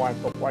honestly don't know why I'm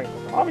still playing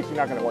this. I'm obviously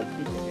not going to like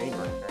keep the game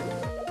or anything.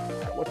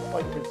 Right, what's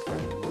like his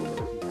special move,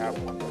 or does he have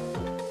one?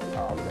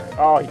 Oh, okay.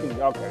 Oh, he can.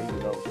 Okay, he can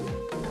go.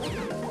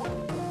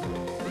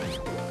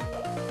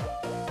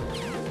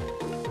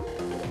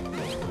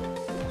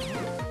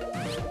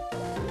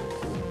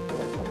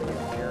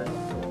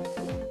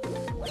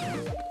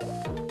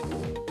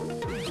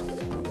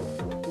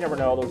 You never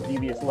know. Those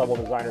devious level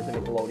designers in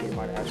Nickelodeon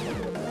might have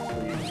something up their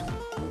sleeves.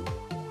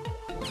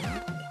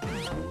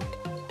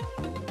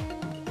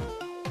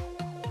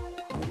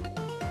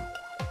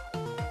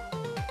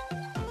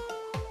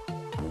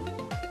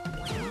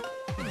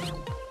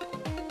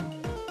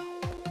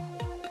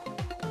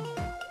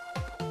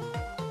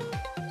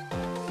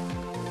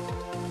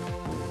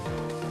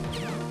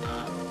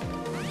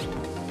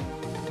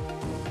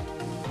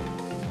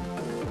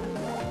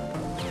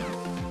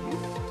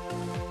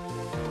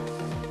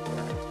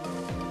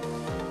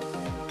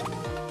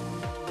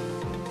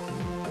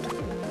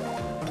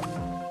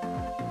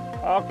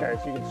 Okay,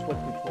 so you can switch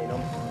between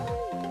them.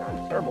 Not a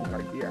terrible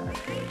idea,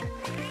 actually.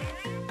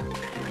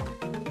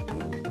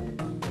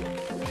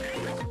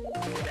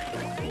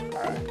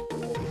 Alright.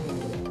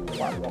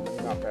 Platforming,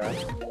 not bad.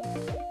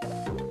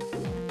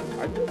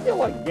 I do feel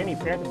like Guinea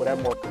Phantom would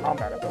have more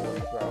combat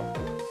abilities, though.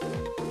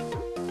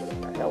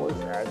 What the hell is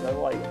that? Is that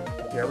like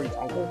Gary's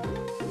uncle?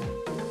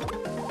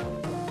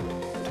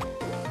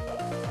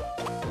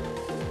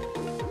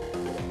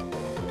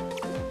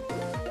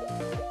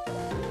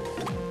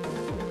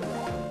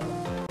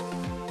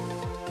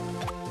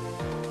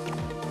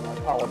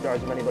 I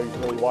apologize if anybody's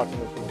really watching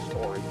this for the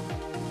story.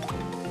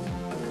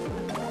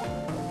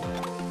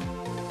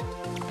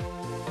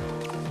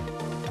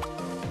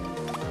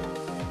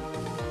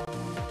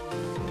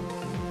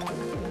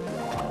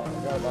 I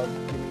forgot about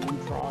Jimmy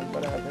Neutron,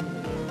 but I have him in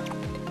the game.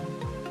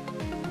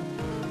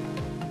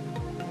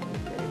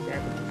 Danny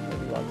Phantom's just gonna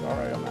be like,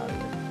 alright, I'm out of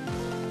here.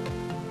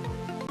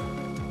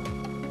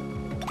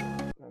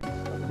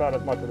 That's about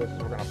as much of this as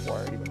we're gonna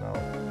play, even though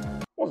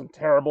it wasn't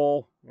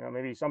terrible. You know,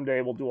 maybe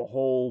someday we'll do a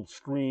whole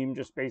stream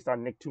just based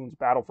on Nicktoons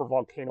Battle for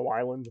Volcano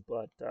Island,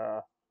 but,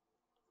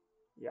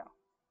 yeah.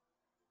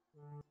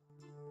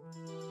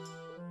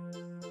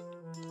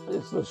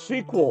 It's the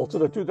sequel to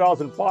the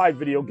 2005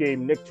 video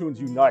game Nicktoons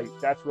Unite.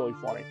 That's really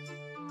funny.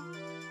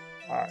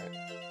 Alright.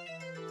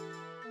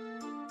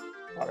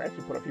 Oh, they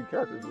actually put a few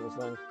characters in this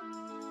thing.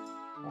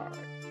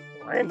 Alright.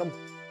 Random.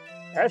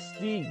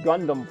 SD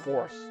Gundam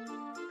Force.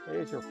 Hey,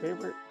 is your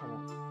favorite?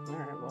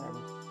 Alright,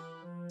 whatever.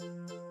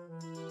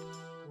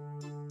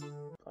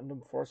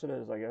 Gundam Force it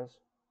is, I guess.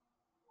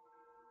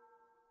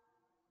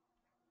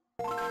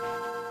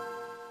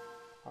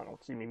 I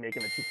don't see me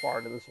making it too far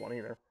into this one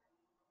either.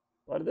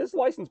 But it is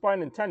licensed by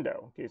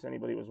Nintendo, in case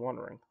anybody was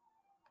wondering.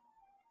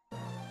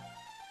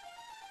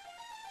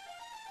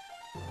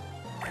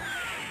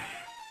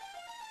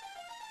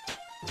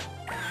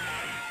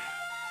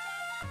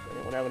 Does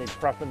anyone have any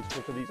preference for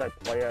which of these I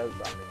play as?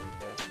 I mean,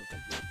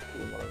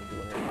 doing what I'm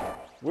doing here.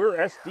 We're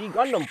SD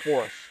Gundam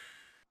Force.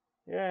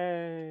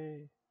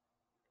 Yay.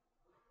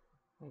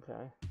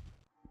 Okay.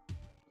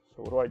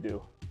 So what do I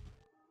do?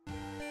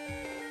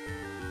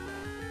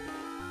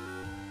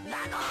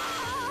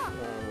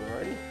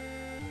 Alrighty.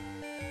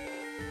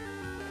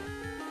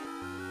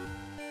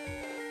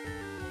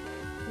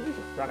 These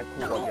are kind of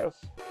cool, I guess.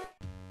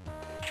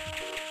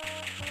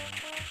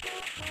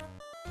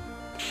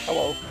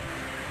 Hello.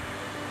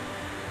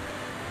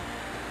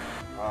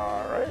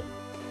 Alright.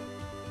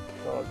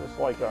 So it's just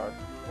like a...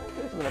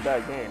 This isn't a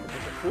bad game. It's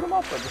just a shoot 'em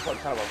up, or just like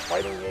kind of a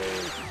fighting game?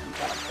 It's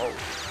kind of both.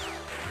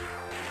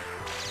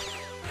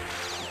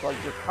 It's like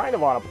you're kind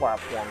of on a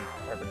platform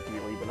type of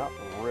deal, but not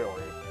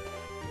really.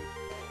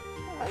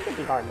 I can get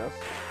behind this.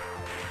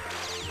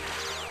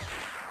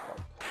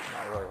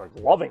 Not really like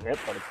loving it,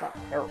 but it's not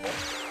terrible.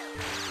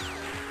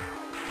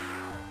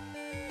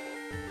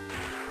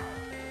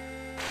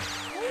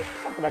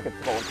 Something I could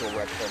throw into a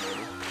retro,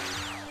 maybe.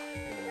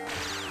 Maybe not.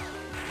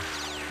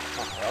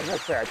 Okay, I was gonna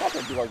say, I thought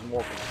there'd be like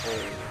more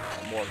control,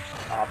 more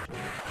options.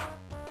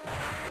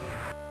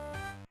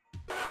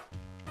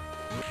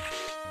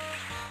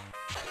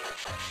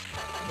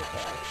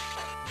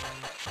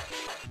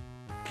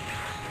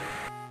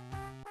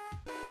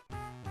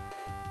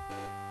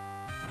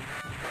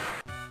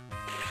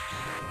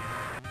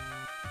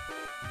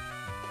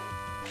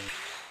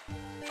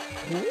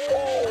 Got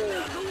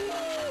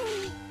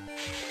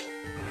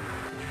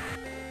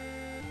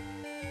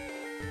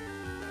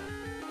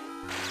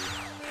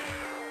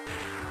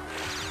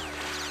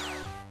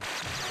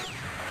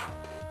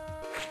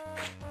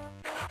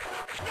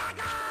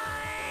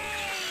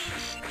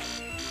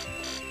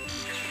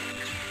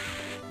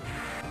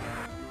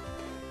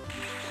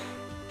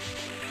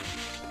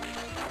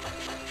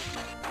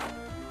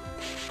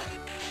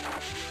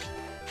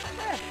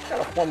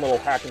a fun little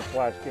hack and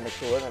slash gimmick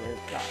to it. I mean,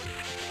 it's not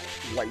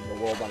lighting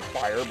the world on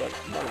fire, but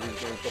none of these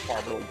games so far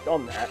have really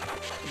done that.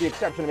 With the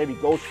exception of maybe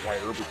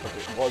Ghostwire, because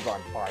it was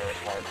on fire at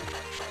parts.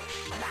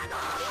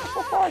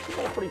 So far, I think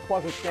got a pretty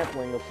pleasant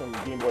sampling of some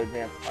Game Boy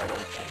Advance titles.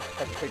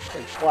 I have to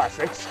take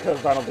classics,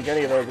 because I don't think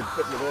any of those would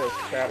fit into this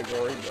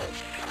category, but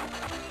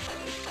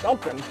it's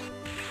something.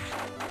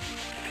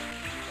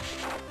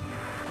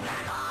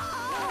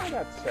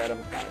 That said,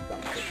 I'm kind of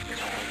done fixing it.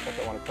 Plus,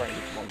 I want to try and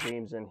get some more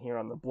games in here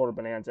on the Blur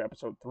Bonanza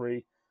episode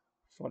 3.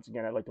 So once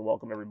again, I'd like to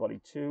welcome everybody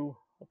to.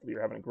 Hopefully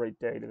you're having a great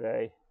day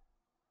today.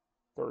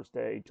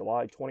 Thursday,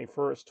 July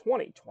 21st,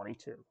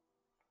 2022.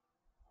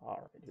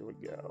 Alright, here we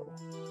go.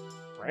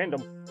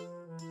 Random.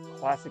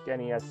 Classic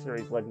NES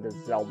series Legend of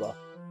Zelda.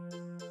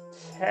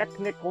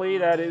 Technically,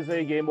 that is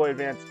a Game Boy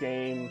Advance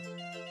game.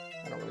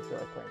 I don't really feel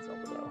like playing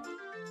Zelda, though.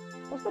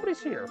 Plus,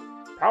 nobody's here.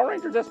 Power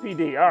Rangers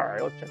SPD.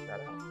 Alright, let's check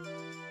that out.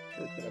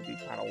 It's going to be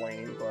kind of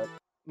lame, but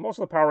most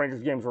of the Power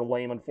Rangers games are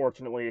lame,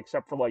 unfortunately,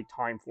 except for, like,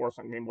 Time Force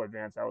on Game Boy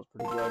Advance. That was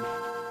pretty good.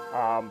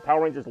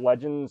 Power Rangers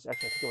Legends,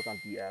 actually, I think it was on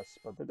DS,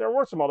 but there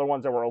were some other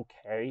ones that were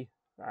okay.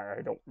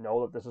 I don't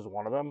know that this is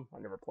one of them. I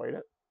never played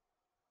it.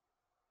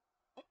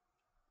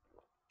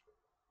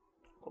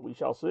 But we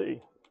shall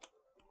see.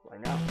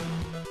 Right now.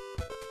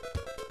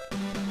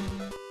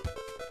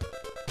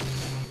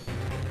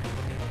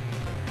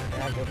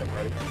 Yeah, I guess I'm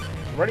ready.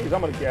 As ready as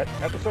I'm going to get.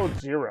 Episode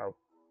 0.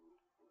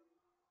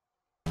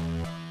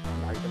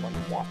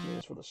 Watching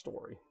this for the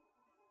story.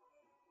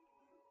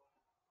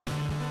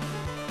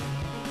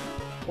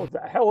 What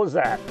the hell is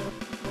that?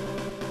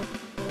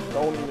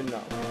 Don't even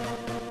know.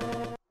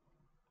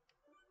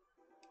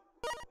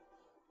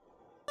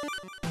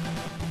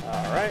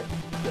 Alright.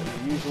 The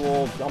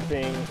usual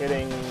jumping,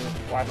 hitting,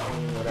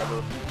 flashing,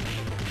 whatever.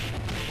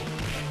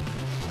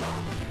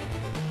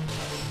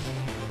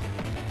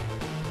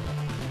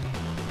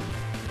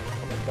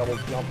 Double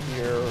jump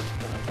here,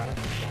 kind of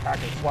hack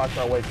and slash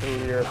our way through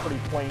here. Pretty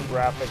plain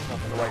graphics,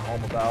 nothing to write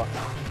home about.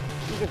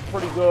 Music's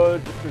pretty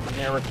good, just your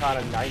generic kind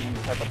of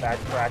 90s type of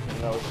backtracking,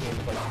 you know,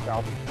 games like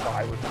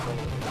 2005 or something.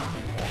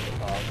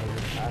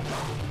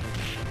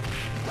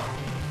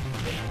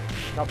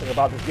 Nothing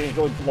about this game's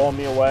really blowing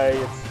me away.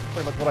 It's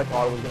pretty much what I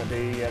thought it was going to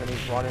be.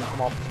 Enemies running,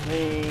 come off the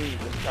screen, you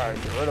just try to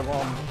get rid of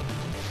them.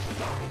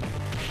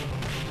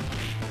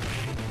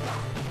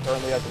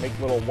 Apparently I can make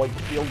little white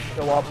shields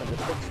fill up and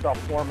just hit stuff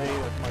for me.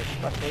 That's my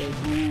special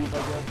move, I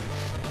guess.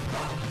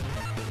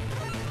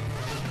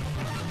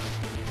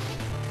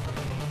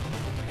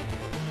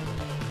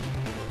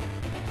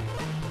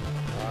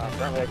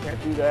 Apparently I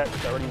can't do that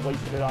because I already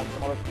wasted it on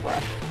some other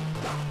crap.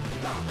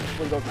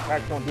 Hopefully those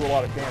attacks don't do a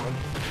lot of damage.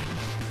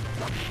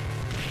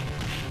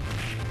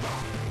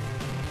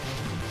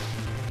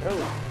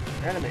 Oh,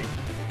 enemy.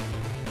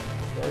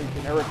 Very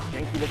generic,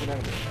 janky looking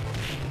enemy.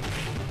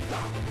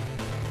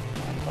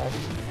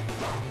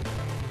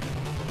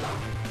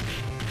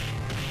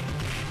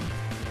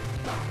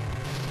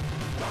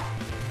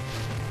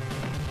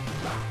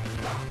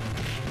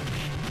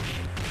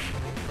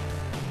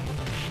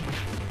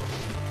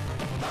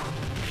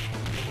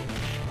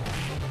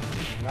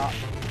 Not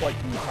quite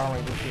the Power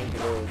Rangers games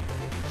of old.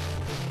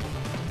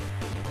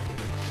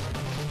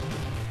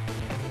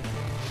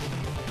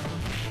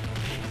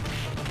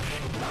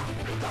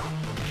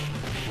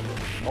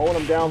 Mowing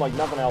them down like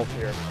nothing else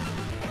here.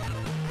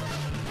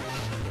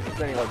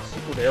 Any like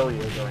secret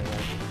areas or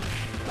anything.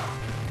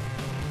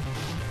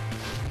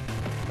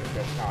 I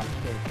guess not.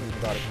 This seems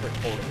about as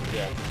straightforward as it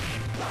gets.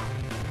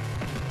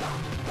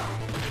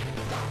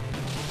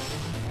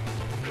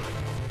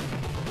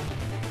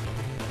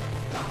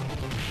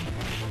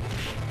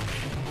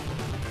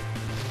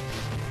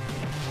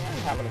 I'm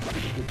having a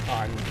pretty good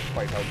time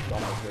despite how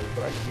dumb this is,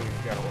 but I just mean in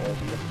general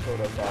the episode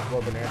of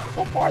Blur Bonanza.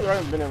 So far there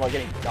hasn't been in like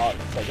any duds.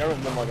 Like there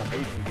hasn't been like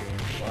amazing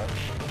games, but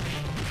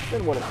it's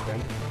been what it's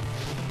been.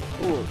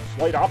 Ooh,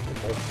 slight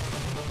obstacle.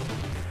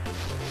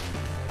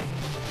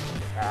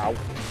 Ow.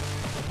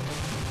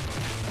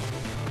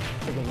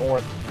 Taking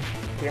more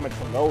damage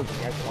from those than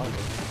the actual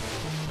enemies.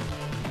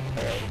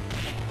 There.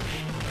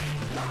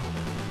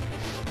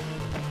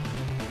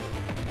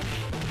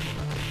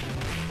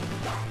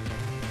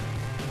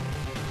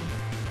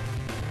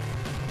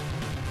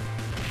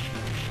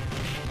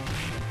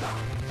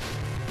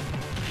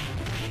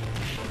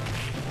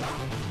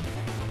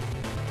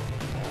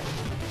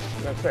 I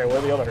was gonna say, where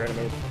are the other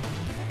enemies?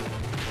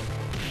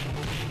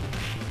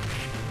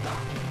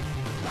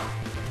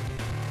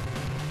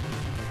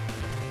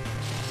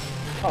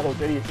 Oh,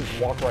 those idiots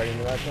just walk right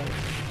into that thing.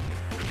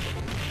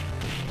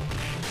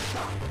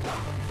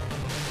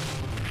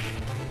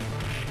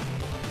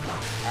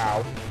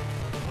 Ow.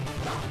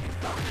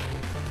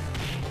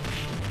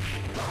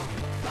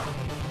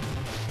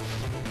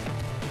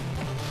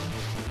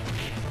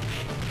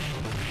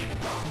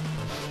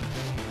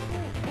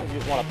 You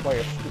just want to play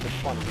a stupid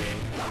fun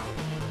game.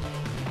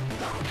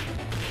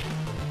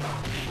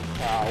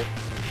 Wow.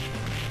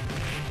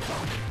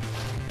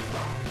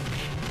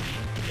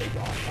 They're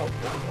gone. Oh,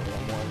 there we go.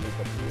 One more loop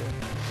up here.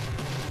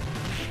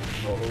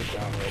 Roll those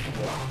down real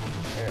quick.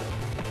 There.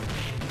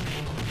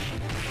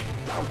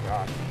 Oh,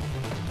 God.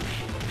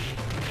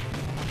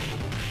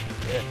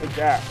 Yeah, take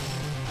that.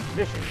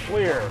 Mission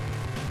clear.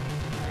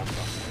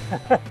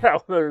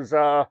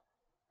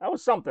 That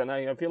was something.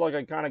 I feel like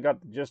I kind of got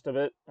the gist of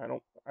it. I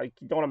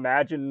don't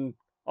imagine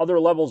other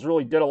levels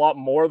really did a lot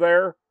more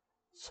there.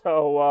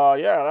 So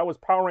yeah, that was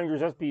Power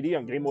Rangers SPD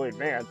on Game Boy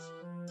Advance.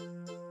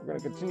 We're gonna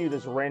continue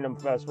this random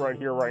fest right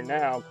here, right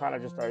now. Kind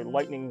of just a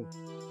lightning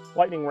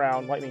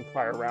round, lightning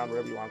fire round,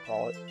 whatever you want to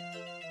call it.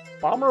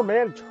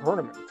 Bomberman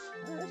Tournament.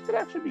 This could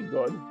actually be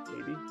good.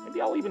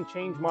 Maybe I'll even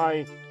change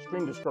my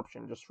stream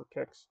description just for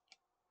kicks.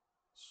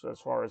 So as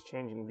far as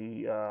changing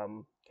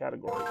the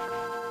category.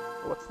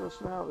 What's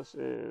this now? This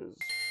is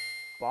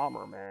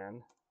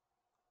Bomberman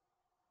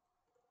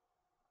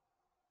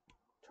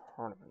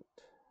Tournament.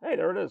 Hey,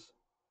 there it is.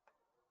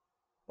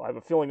 Well, I have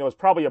a feeling there was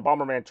probably a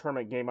Bomberman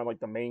Tournament game on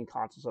like the main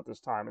consoles at this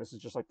time, and this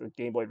is just like the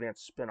Game Boy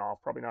Advance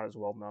spin-off, probably not as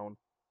well known.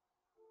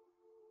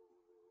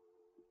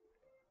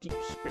 Deep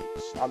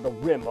space on the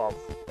rim of ...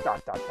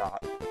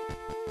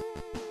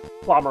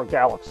 Bomber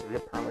Galaxy.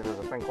 Apparently there's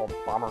a thing called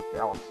Bomber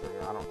Galaxy.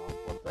 I don't know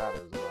what that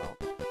is about.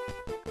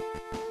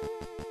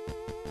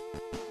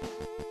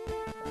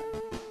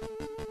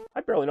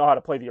 I barely know how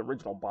to play the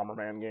original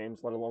Bomberman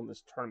games, let alone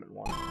this tournament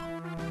one.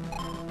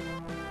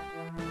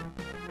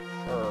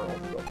 Sure,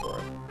 let's go for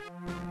it.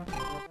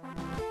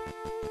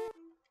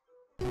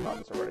 Oh,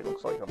 this already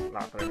looks like I'm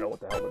not going to know what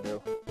the hell to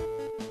do.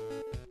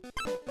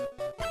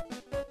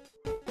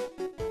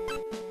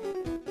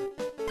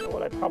 You know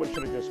what, I probably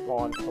should have just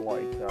gone to,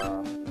 like,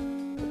 the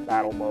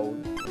battle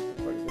mode.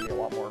 It's going to be a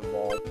lot more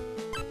involved.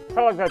 Kind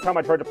of like that time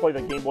I tried to play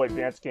the Game Boy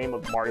Advance game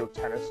of Mario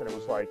Tennis, and it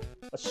was like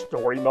a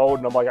story mode,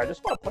 and I'm like, I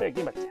just want to play a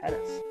game of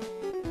tennis.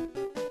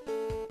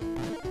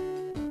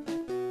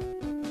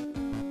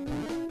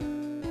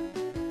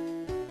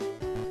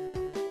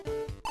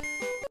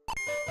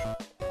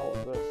 How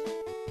is this?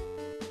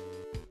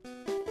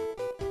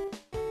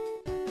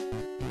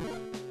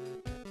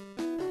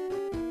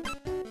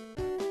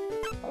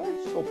 How do I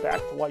just go back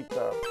to like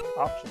the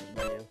options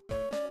menu?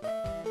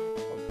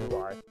 Or do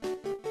I?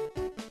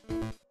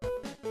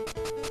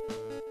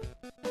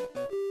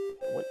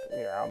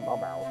 I'm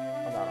out.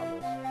 I'm out on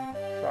this.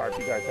 Sorry if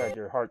you guys had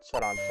your heart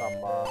set on some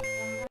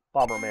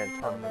Bomberman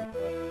tournament,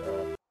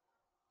 but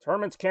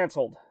tournament's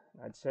canceled.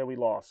 I'd say we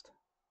lost.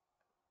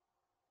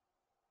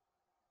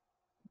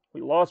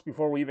 We lost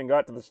before we even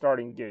got to the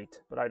starting gate,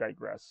 but I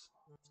digress.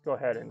 Let's go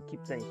ahead and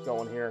keep things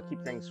going here.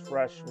 Keep things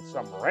fresh with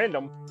some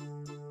random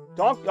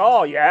Donkey.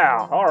 Oh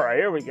yeah! All right,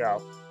 here we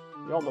go.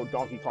 You all know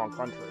Donkey Kong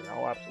Country.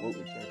 I'll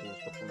absolutely change the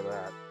description to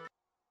that,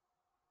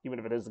 even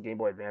if it is the Game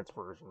Boy Advance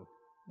version.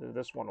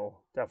 This one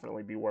will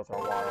definitely be worth our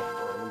while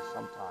for at least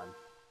some time.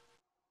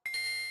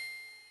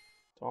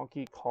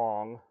 Donkey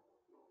Kong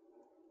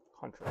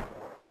Country.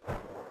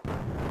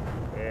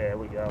 There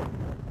we go.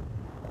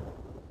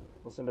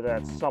 Listen to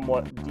that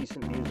somewhat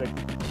decent music.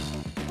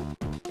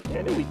 Yeah,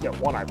 I knew we'd get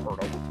one I've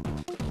heard of.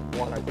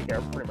 One I think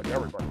pretty much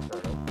everybody's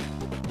heard of.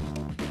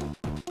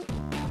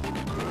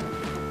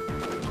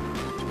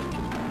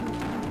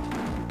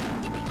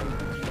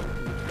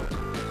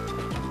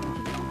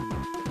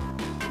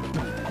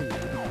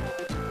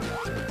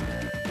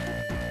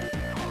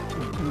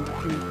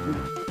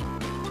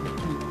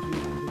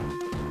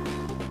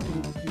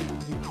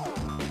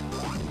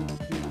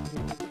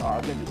 I'll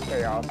do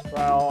Chaos.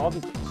 Well, I'll do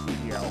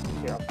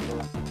CDL. Chaos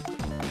Blur.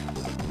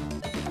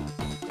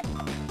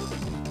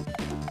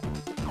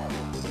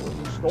 There's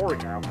a story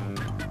now.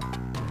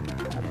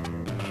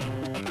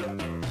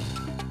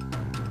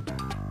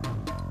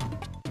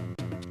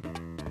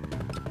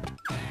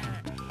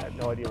 I have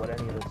no idea what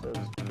any of this is.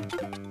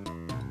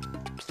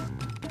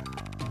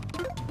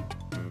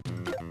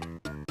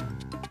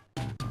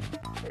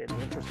 Okay, in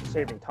the interest of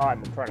saving time,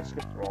 I'm trying to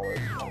skip through all this.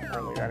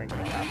 Apparently that ain't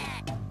gonna happen.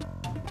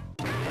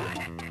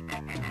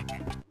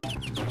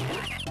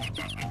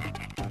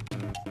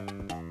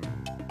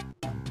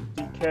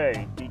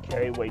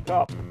 DK, wake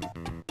up. What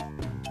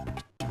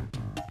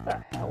the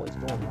hell is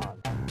going on?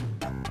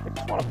 I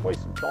just want to play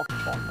some Donkey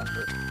Kong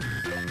Country.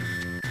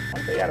 Why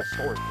did they add a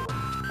story to it?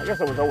 I guess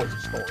there was always a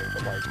story,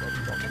 but like, I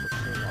just don't remember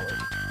seeing all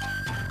this.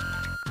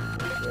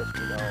 Yes,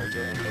 we know,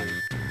 you're in the...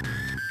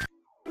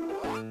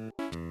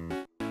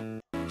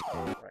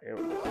 Alright, here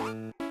we go.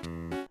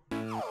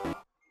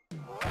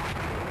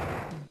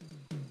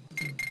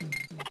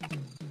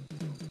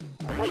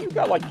 I thought you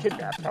got like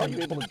kidnapped. How are you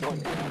able to join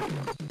me?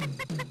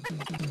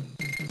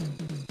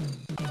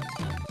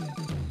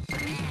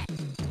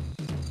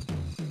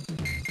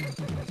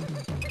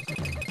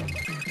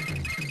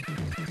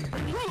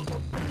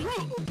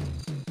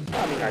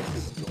 I mean, I do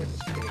enjoy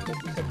this game.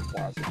 supposed to be such a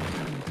classic.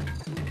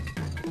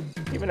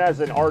 Even as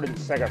an ardent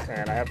Sega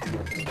fan, I have to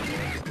give it to the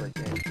great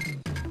game.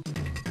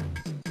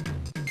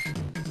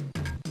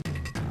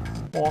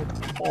 Bonk,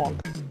 bonk,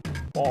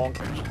 bonk.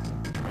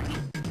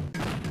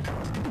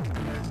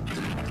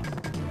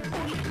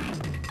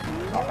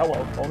 Oh,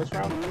 hello. Bonus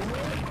round?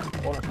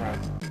 Bonus round.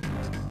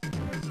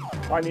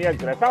 Find the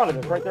exit. I found it.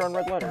 It's right there in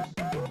red letters.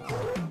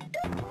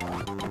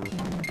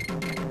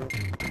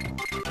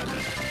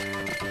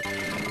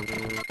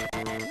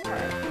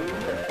 Alright.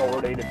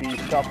 Forward A to B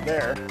stuff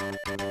there.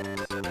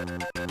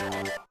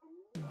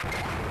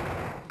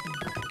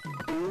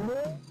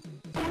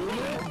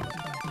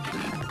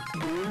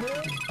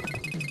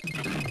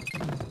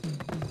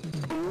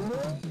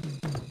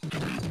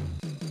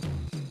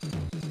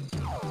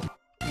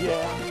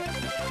 Yeah.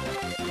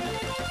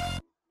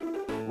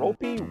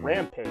 Ropey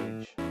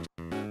Rampage.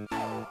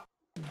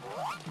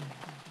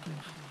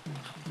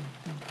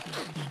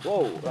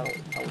 Whoa, that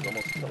was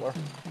almost killer.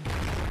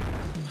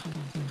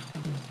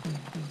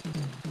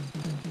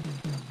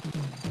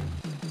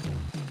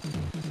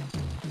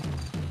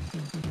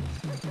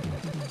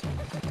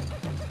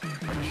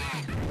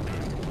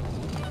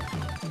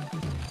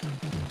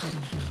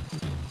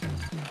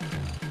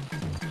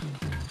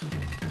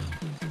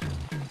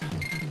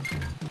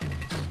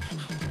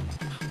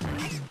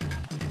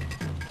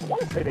 I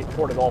want to say they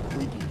ported all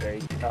three GBA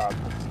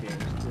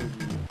games to the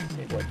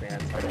Game Boy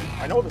Advance.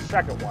 I know the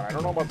second one. I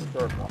don't know about the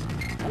third one.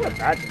 I would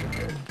imagine it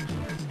did.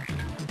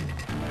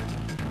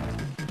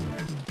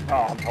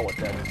 Oh, I'm hella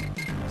dead.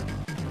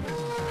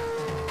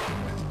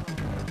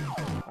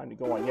 Time to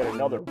go on yet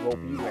another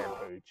ropey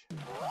rampage.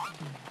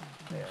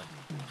 There.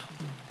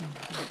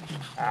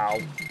 Ow.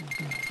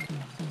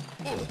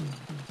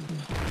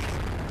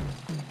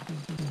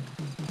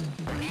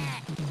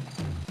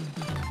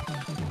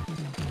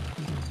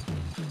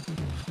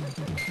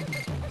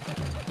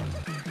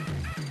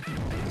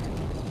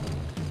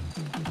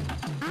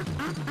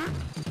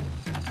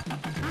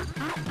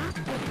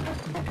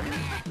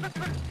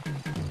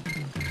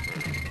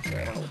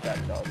 I don't know what that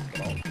does,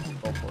 but I'll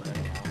go for it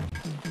anyhow.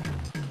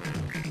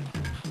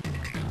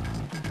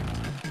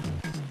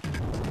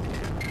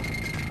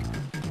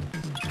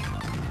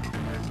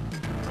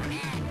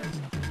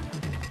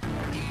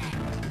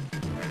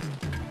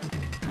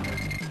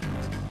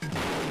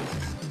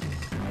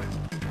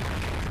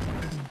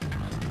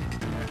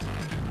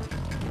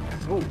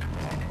 Ooh.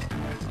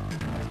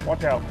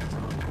 Watch out.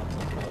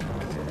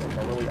 I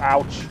really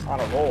ouch on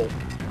a roll.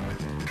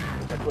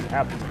 Which I couldn't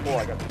happen before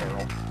I got the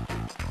barrel.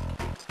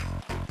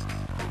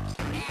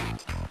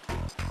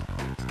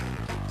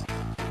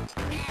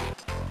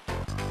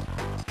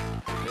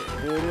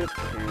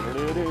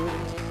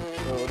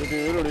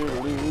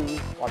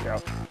 Watch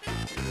out.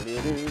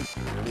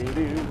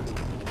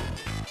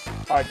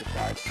 I just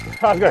died.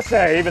 I was gonna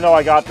say, even though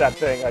I got that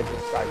thing, I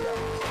just died. Yeah.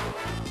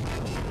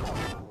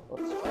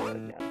 Let's try it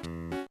again.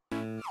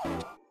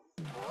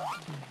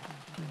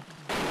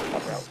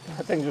 Watch out.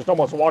 That thing just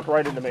almost walked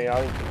right into me.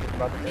 I was just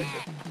about to take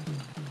it.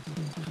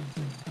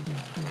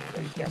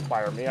 Yeah, you can't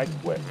fire me. I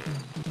quit.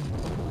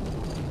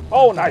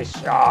 Oh, nice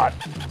shot.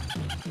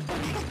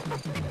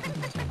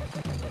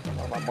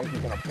 My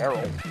monkey's in a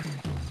barrel.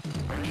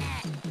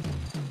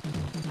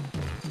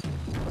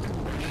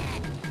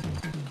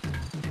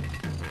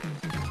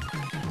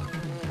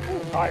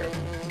 Ooh, tired.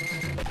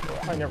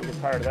 I never get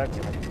tired of that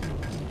gimmick.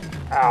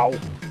 Ow. You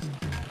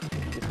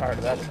get tired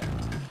of that stuff.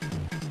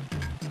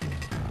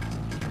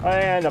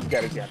 And I'm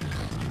dead again.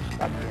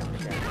 God damn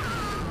it again.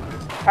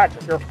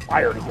 Patrick, you're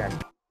fired again.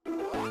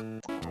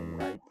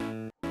 Alright.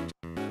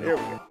 Here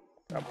we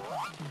go.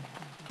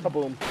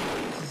 Kaboom.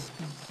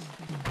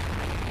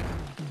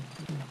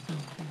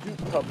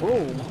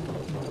 Kaboom.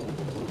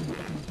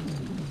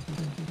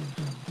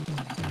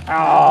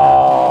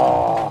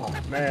 Oh,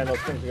 man, those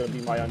things are going to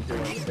be my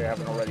undoing if they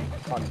haven't already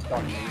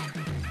undone me.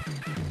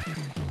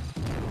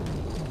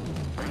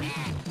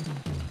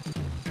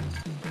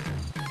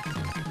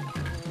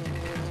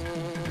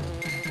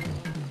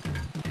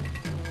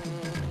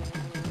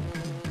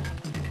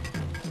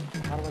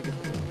 How do I get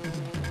to this?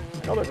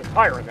 I know there's a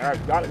tire in there.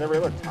 I've got it every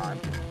other time.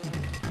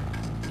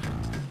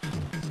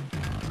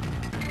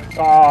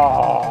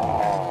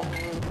 Oh.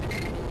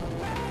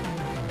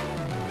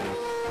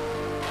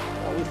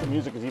 At least the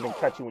music is even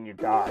catchy when you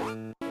die.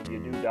 And you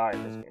do die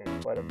in this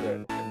game quite a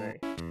bit for me.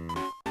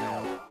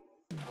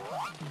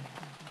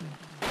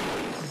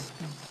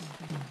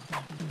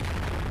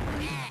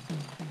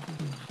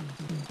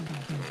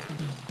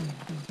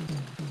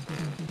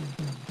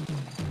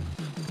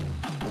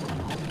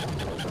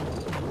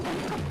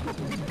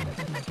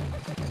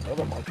 The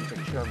other monkeys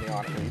can cheer me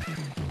on at least.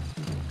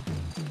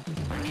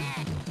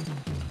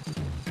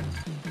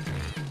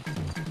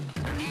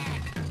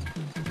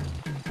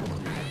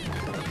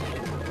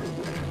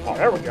 Oh,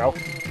 there we go.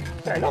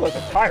 Hey, I know there's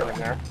a tire in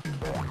there.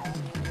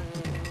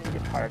 I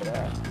get tired of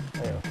that.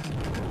 There.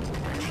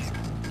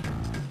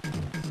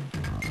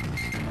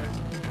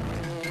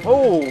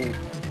 Oh!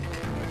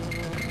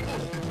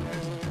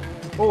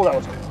 Oh, that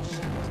was close.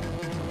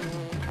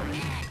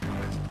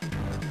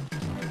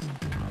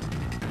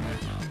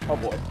 Oh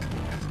boy.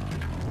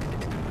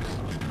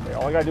 Okay,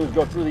 all I gotta do is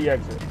go through the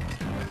exit.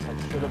 I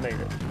should have made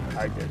it.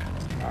 I did.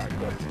 Alright,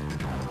 good.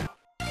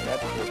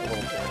 That's a little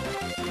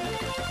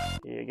dance.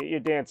 Yeah, get your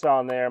dance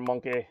on there,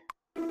 monkey.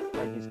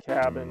 Monkey's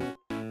cabin.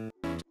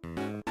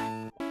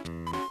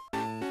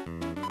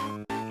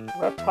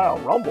 Reptile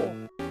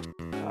rumble.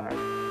 Alright,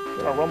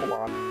 get our rumble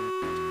on.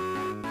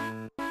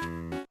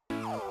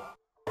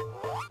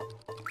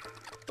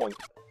 Boink.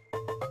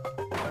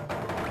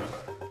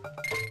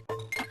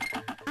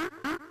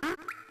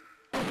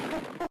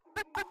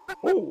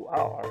 Ooh, oh,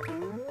 alright.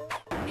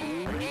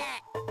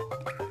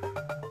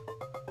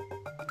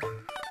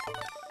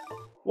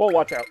 Whoa,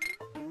 watch out.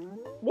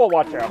 Whoa,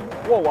 watch out.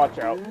 Whoa, watch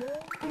out.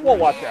 Whoa,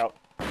 watch out.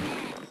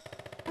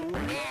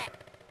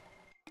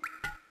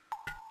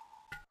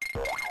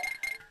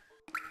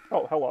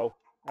 Oh, hello.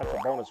 That's a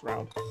bonus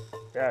round.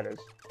 Yeah, it is.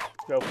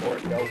 Go for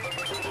it, go.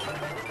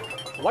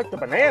 I like the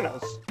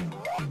bananas. I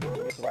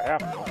guess if I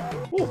have to.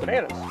 Ooh,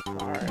 bananas.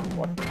 Alright,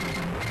 what?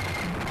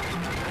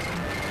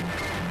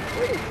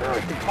 I'm pretty sure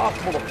it's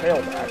impossible to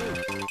fail that.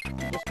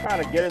 Just kind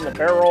of get in the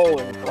barrel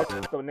and collect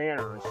the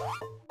bananas.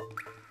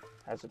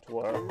 As it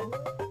were.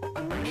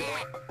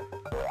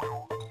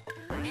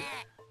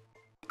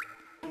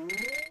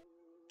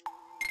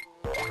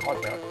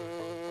 Watch out.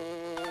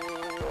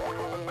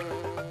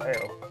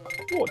 Hey-oh.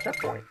 Ooh, a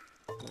checkpoint.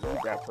 I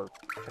need that for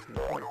checking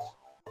points.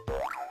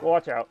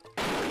 Watch out.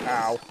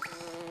 Ow.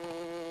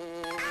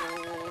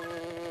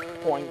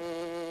 Point.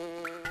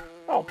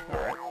 Oh,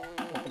 alright.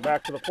 Welcome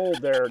back to the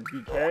fold there,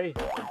 DK.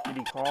 Or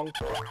Diddy Kong.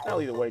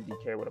 Well, either way,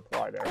 DK would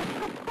apply there.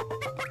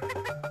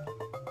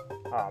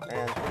 Aw, oh,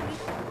 man.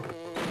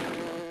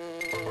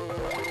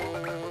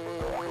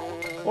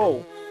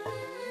 Whoa.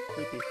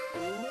 Creepy.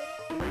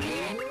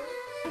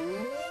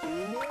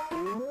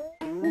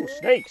 Ooh,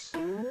 snakes.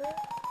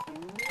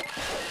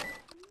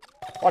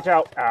 Watch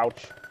out.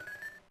 Ouch.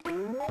 We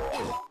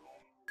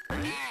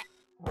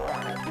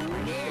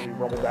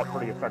rumbled that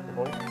pretty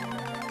effectively.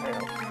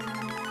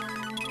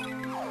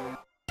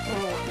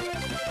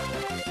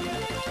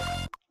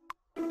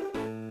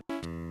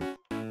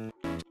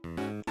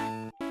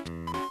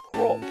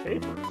 Coral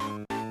capers.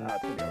 Ah,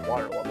 it's gonna be a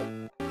water level.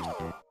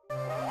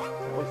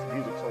 At least the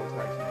music's always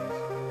nice in these.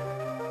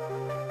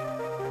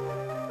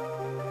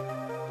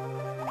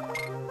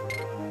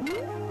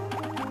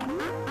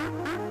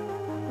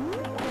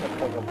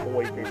 Like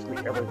avoid basically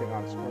everything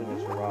on screen to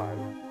survive.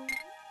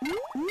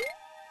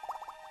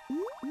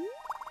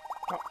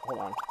 Oh, hold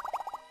on.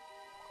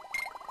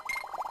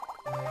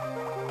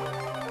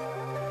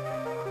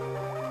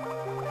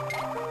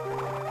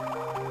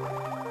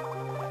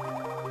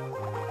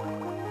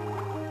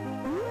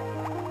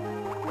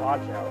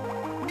 Watch out.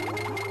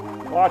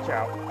 Watch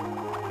out.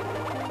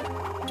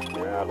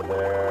 Get out of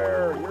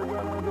there. You're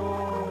gonna go.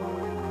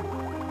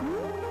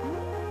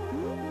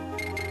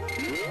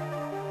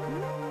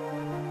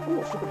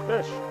 Ooh, stupid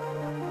fish.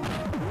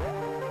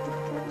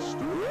 Stupid fish.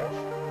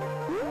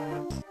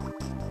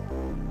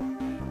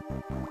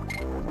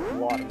 That's a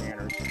lot of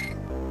manners.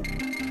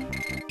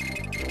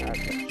 That's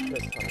a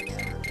shit ton of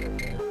manners right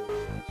there.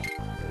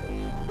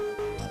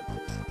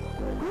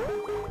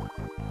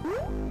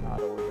 Not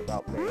always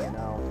about me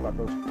now. It's about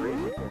those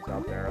crazy kids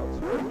out there. Let's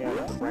do it again.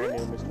 It's the brand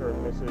new Mr. and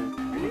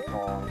Mrs. Diddy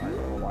Kong. I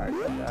don't know why I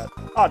said that.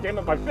 Oh, damn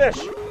it, my fish!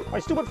 My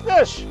stupid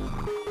fish!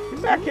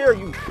 Get back here,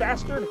 you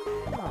bastard!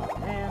 Oh,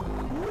 man.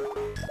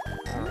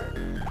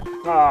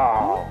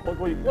 Alright. Oh,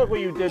 look what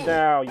you did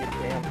now, you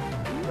damn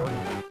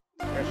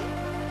fish.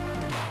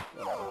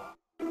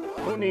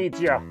 Whatever. Who needs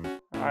you?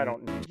 I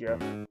don't need you.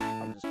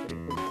 I'm just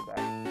kidding. Please come back.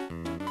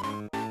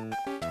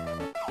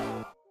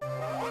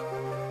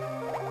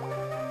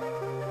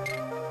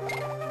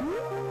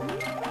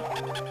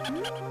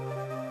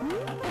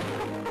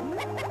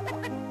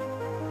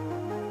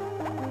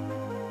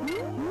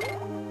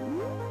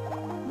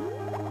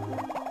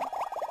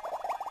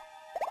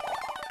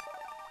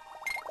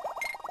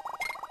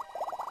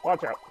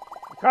 Watch out.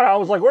 I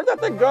was like, where'd that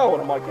thing go?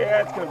 And I'm like,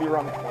 yeah, it's going to be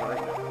around the corner.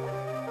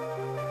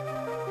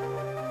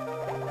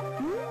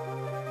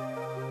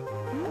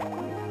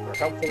 They're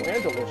helpful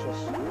and delicious.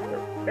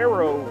 They're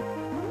arrow,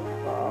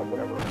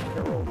 whatever,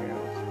 arrow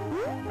hands.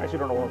 I actually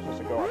don't know where I'm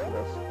supposed to go after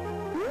this.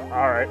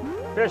 Alright.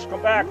 Fish,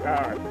 come back.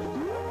 Alright.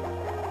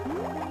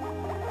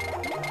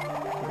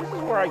 This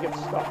is where I get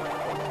stuck.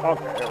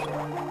 Okay, there we go.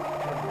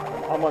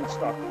 I'm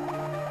unstuck.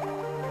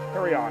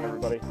 Carry on,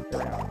 everybody.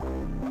 Carry on.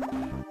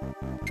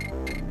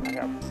 I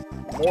have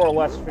more or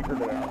less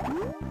figured it out.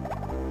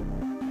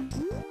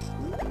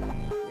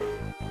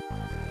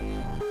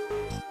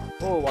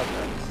 Oh, watch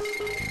that.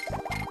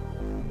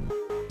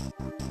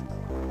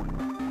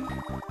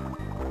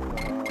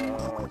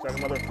 Is that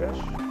another fish?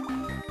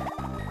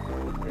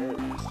 It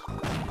is.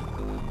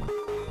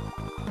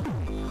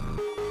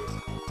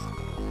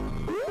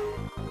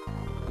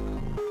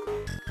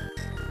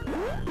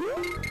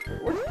 Wait,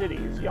 where's Diddy?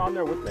 Is he on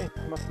there with me?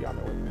 He must be on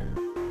there with me.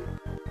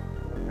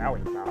 Now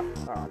he's not.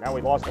 Oh, now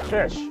we lost the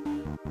fish.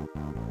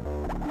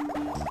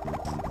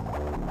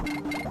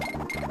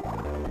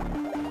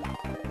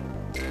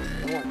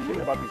 People aren't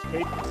kidding about these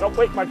capers. Oh,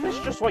 wait, my fish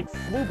just, like,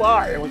 flew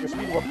by at, like, the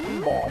speed of a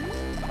pinball.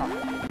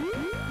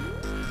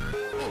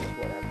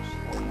 Whatever.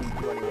 I don't need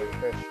you anyway,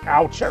 fish.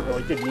 Ouch, I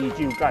really did need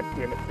you. God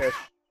damn it, fish.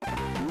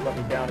 Let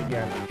me down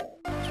again.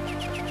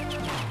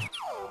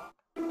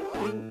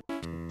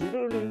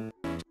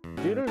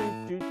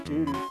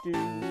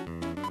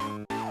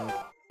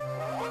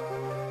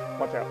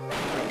 Watch out.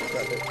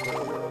 Got this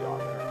really on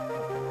there.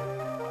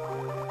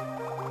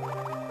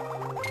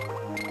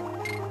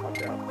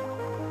 Watch out.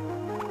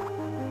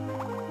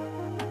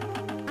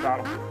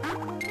 Got him.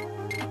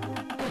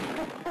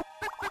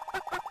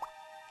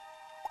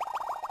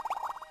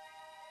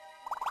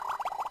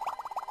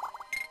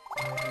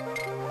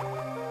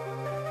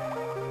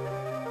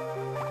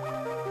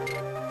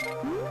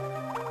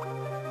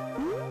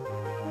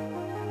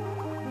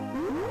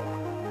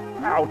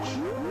 Ouch!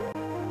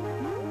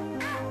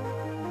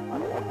 I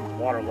don't like these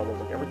water levels,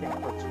 like everything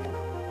hurts me.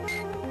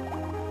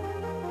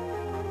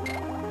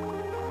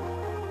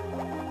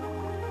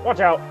 Watch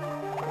out!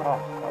 Oh,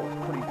 that was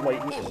pretty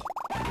blatant.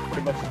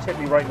 Pretty much just hit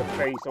me right in the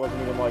face. There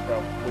wasn't even like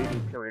a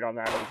waiting period on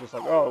that. It was just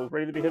like, oh,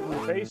 ready to be hit in the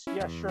face?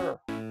 Yeah, sure.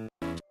 In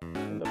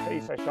the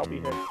face I shall be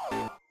hit.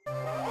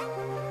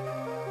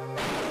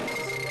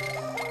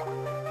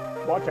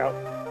 Watch out.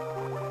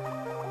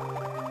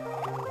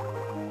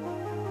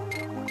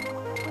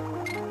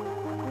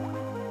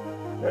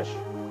 Fish.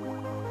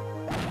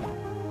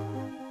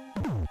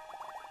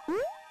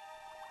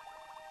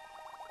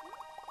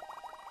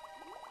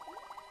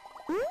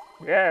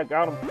 Yeah,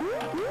 got him.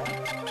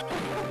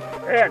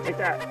 Yeah, take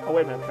that. Oh,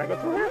 wait a minute. Can I go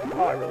through here?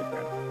 Oh, I really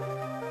can.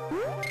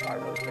 I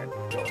really can't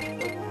go further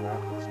than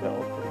that. But still,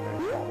 it's pretty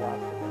nice small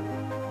blast.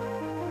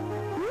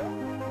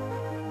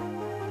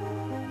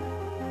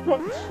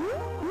 What?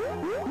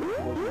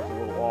 Collision's a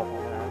little off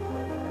on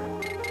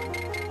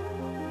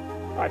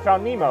that. I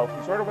found Nemo.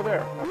 He's right over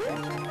there. Okay.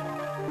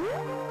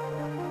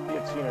 He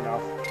had seen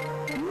enough.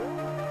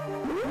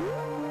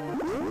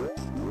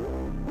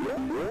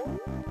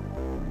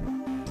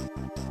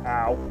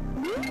 Ow.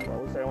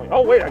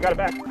 Oh, wait, I got it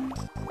back.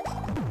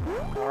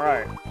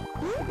 Alright.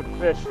 Stupid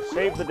fish,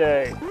 save the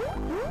day.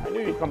 I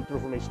knew you'd come through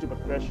for me, stupid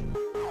fish.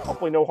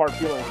 Hopefully no hard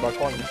feelings about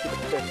calling you stupid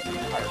fish the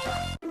entire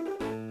time.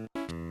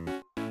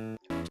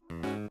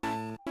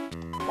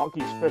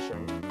 Monkey's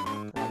fishing.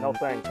 No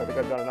thanks, I think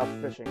I've done enough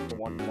fishing for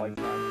one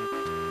lifetime.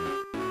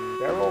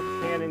 Barrel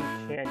Cannon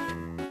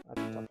Canyon.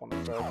 That's a tough one to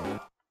say.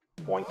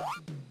 Boink,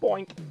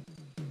 boink.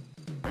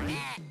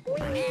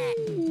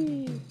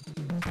 Whee!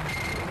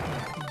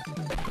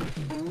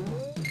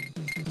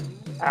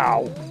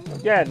 Ow.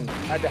 Again,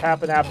 had to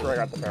happen after I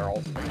got the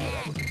barrel.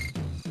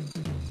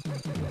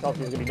 It tells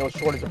me there's going to be no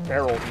shortage of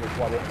barrels in this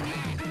level.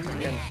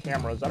 And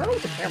cameras. I don't know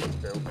what the cameras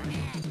do.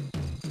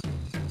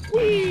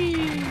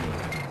 Whee!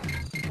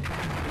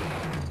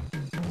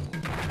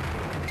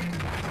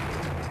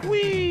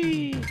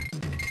 Whee!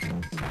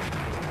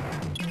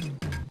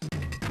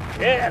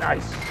 Yeah,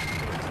 nice.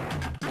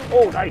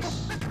 Oh,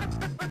 nice.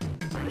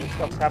 This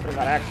stuff's happening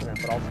on accident,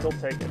 but I'll still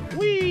take it.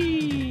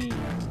 Whee!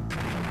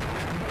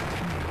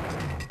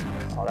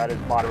 Oh, that is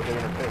moderately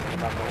entertaining, I'm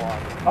not gonna lie.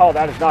 Oh,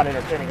 that is not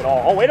entertaining at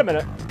all. Oh, wait a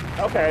minute.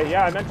 Okay,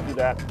 yeah, I meant to do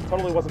that.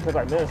 Totally wasn't because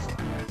I missed.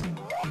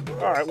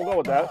 Alright, we'll go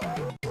with that.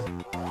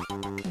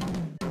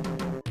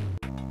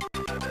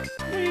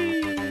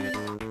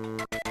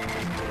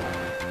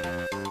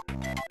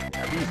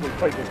 I've easily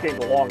played this game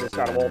the longest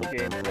out of all the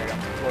games today. I'm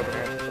enjoying the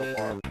answer so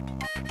far.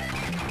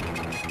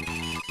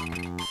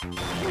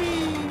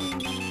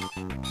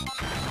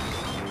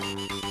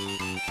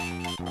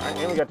 Alright,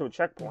 and we got to a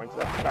checkpoint, so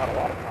that cut out a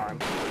lot of time.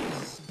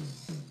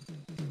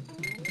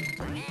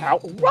 Ow.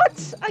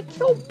 What? I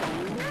killed...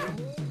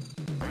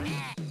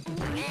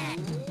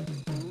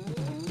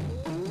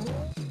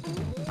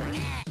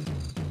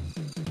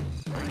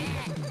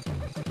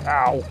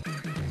 Ow.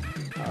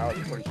 That was a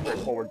pretty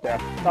straightforward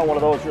death. It's not one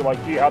of those you're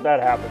like, gee, how'd that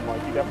happen?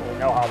 Like, you definitely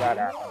know how that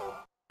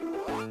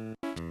happened.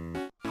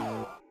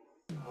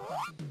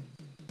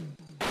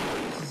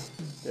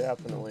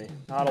 Definitely.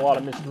 Not a lot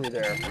of mystery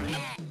there.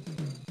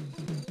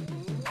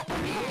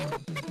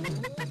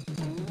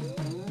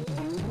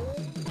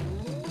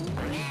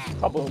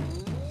 Kaboom.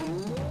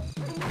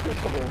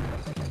 Kaboom.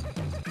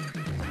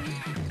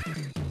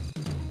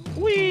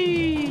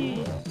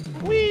 Whee!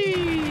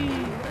 Whee!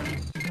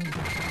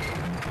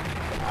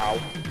 Ow.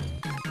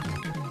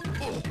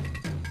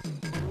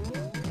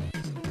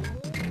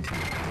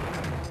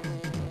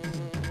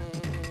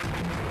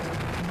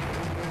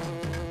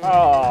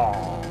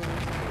 Oh.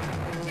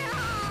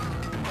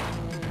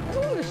 I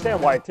don't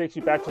understand why it takes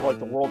you back to like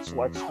the world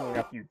select screen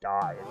after you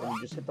die, and then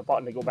you just hit the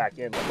button to go back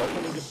in. Like, why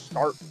can't you just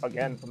start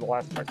again from the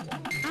last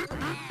checkpoint?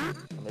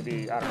 Or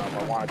maybe, I don't know, if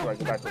I wanted to, I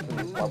go back to the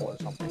previous level or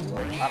something.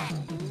 But I don't know.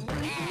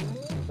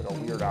 It's like a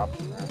weird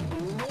option there.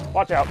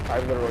 Watch out! I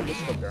literally just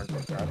stood there and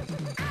took that.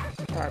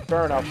 Alright,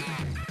 fair enough.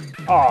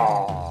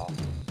 Aww.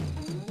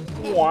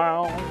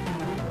 Wow.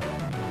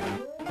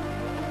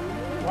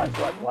 Why is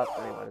life left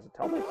anyway? Does it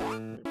tell me?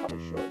 It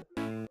probably should.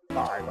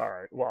 5,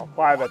 alright. Well,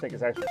 5 I think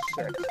is actually 6.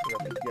 You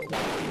have to get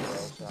 1 0,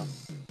 so.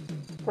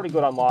 pretty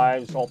good on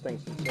lives, all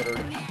things considered.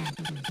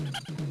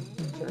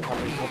 Considering how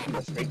many rookie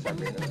mistakes I've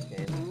made in this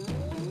game.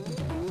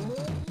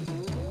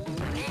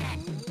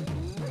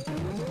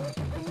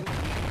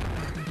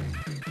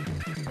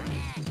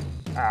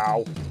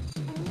 Ow.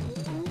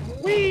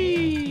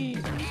 Whee!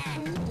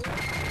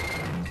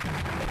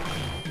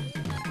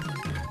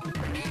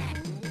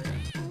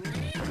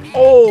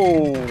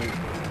 Oh!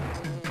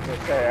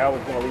 I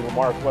was going to leave a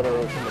mark whether it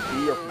was from the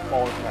B or from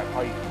falling from that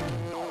height.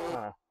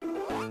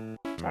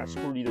 Kind of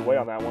screwed either way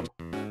on that one.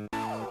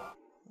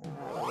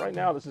 Right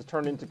now, this has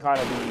turned into kind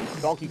of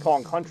the Donkey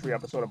Kong Country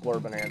episode of Blur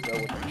Bonanza,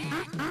 which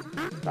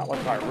is not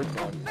like my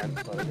original intent,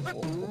 but I guess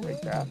we'll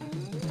take that.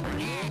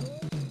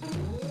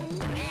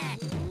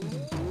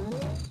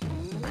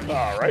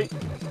 Alright.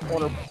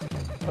 Corner.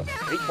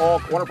 8-ball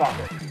corner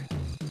pocket.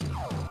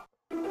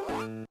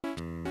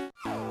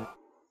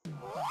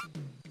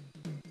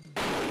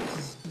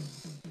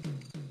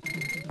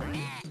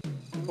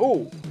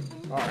 Ooh!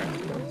 Alright,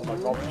 put my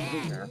golf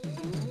screen there.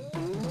 I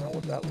don't know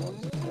what that was.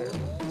 There.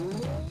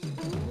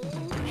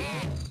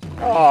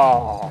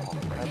 Oh!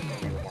 That's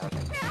gonna be the mark.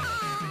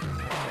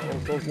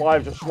 Those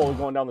lives are slowly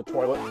going down the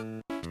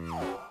toilet.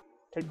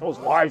 Take those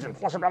lives and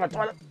flush them down the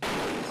toilet!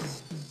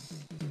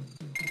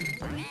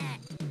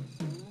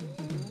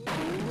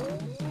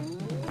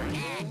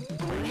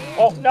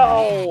 Oh,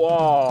 no!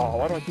 Oh,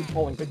 why do I keep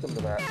falling victim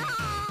to that?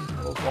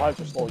 Those lives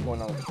are slowly going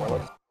down the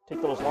toilet.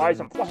 Take those lives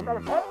and flush them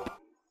down the toilet!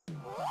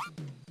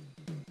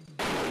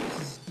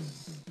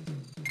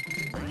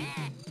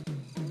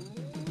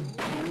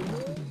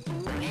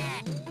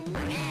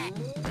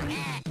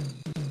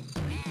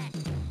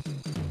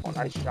 Oh,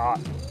 nice shot.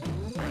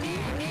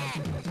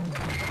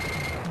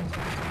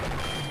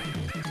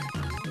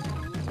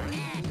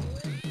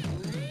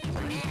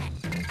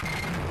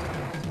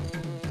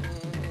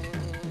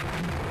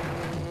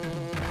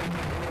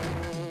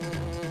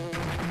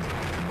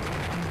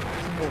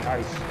 Oh,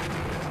 nice.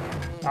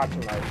 Not too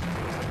nice.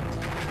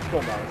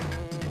 Still nice.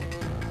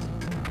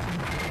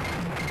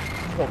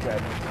 Still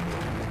dead.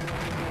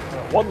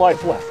 One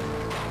life left.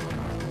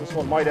 This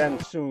one might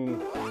end soon,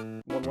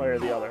 one way or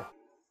the other.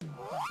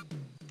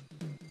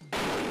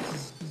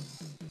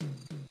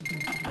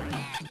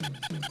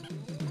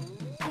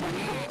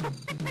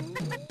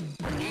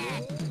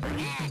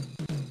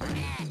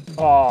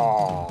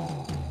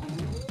 Oh.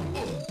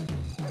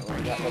 I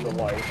only got another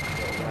life,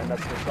 so when I mess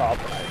this up,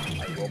 I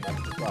will mess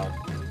this up.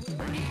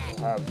 We'll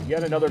have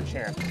yet another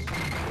chance.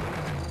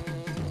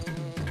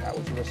 That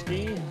was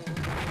risky.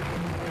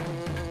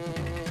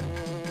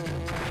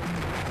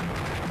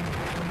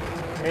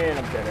 And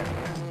I'm dead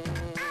anyway.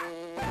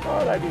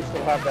 But I do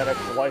still have that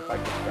extra life I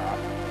just got.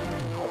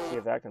 Let's see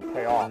if that can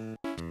pay off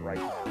right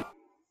now.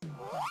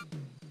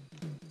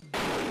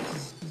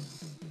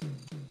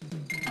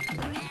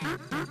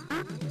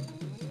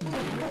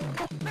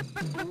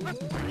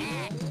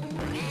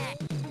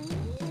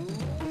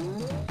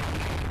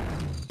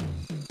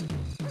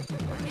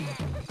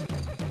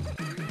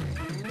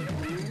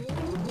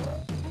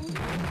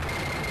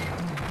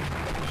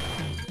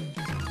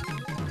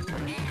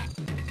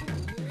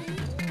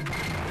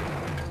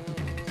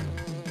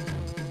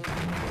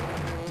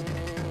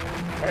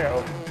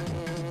 Hey-oh.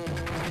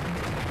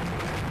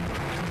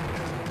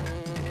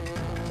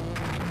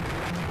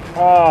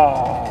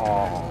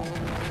 Oh.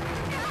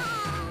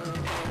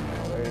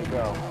 Well, there you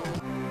go.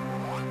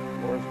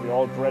 Of course, we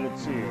all dreaded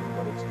seeing,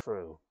 but it's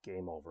true.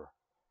 Game over.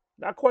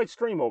 Not quite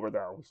stream over,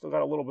 though. We still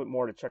got a little bit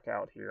more to check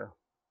out here.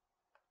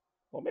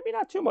 Well, maybe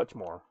not too much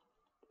more.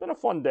 It's been a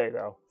fun day,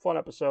 though. Fun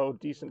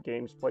episode. Decent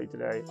games played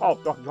today. Oh,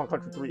 Donkey Kong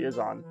Country 3 is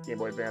on Game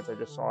Boy Advance. I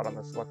just saw it on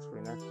the select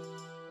screen there.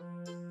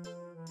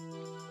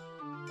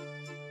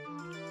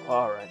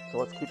 Alright, so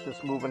let's keep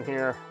this moving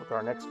here with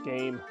our next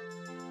game.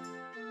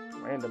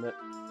 Random it.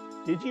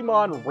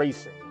 Digimon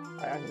Racing.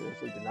 I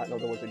honestly did not know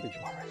there was a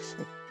Digimon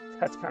Racing.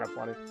 That's kind of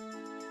funny.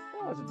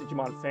 Well, as a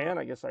Digimon fan,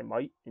 I guess I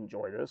might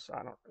enjoy this. I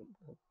don't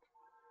know.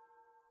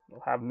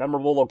 They'll have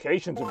memorable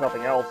locations, if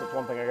nothing else. That's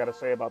one thing I gotta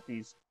say about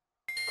these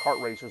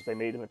kart racers they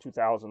made in the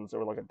 2000s. They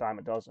were like a dime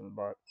a dozen,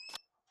 but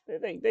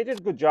they did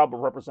a good job of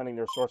representing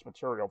their source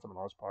material for the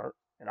most part.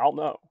 And I'll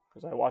know,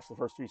 because I watched the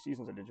first 3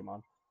 seasons of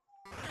Digimon.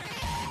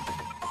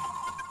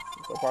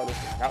 So far, this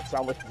does not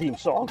sound like the theme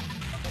song.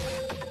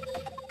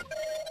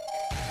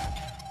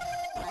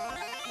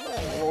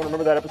 Anyone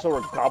remember that episode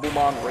where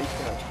Gabumon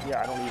raced in a...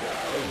 Yeah, I don't either.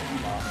 It was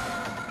Digimon.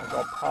 I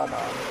saw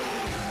Palmon.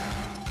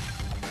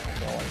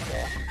 That's all I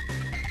saw.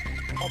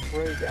 Cup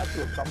race. Yeah, let's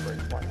do a cup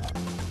race. Why not?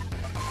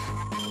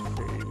 Let's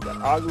see. We got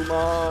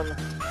Agumon.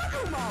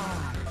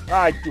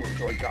 I do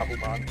enjoy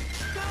Gabumon.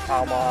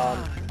 Palmon.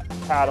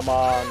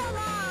 Patamon.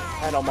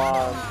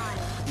 Penomon.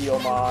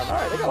 Diomon.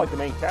 Alright, they got like the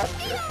main cast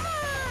here.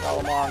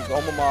 Salamon,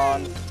 Gomamon,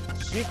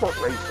 Secret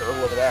Racer,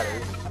 whoever that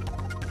is.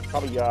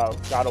 Probably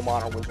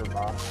Gatomon or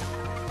Wizardmon.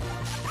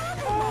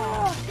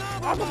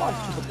 Agumon's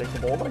too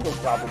predictable. I'm gonna go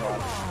Gabumon.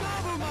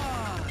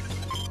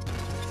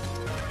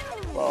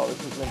 Well, this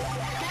is an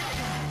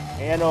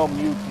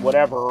Anomute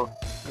whatever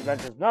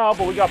adventures. No,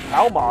 but we got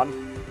Palmon.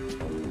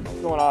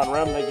 going on,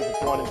 Rem? Thank you for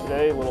joining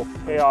today. A little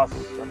chaos,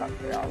 not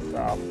chaos,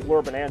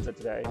 Blur Bonanza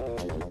today.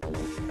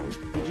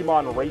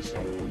 Digimon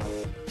Racing.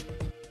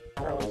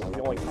 Apparently this is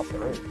the only cup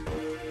there is.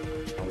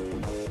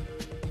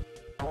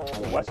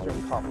 The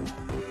Western Cup.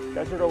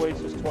 Desert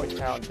Oasis, Toy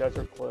Town,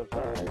 Desert Cliffs.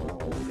 Alright,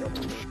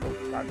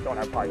 I don't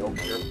have high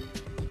hopes here.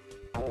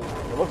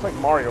 It looks like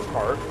Mario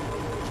Kart.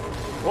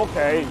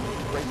 Okay,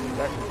 racing is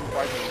actually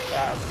surprisingly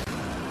fast.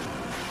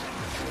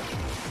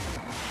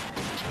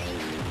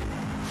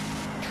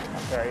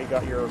 Okay, you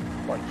got your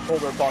like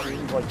shoulder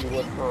buttons like you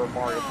would for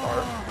Mario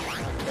Kart.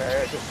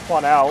 Okay, it just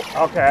spun out.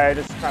 Okay,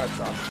 this kind of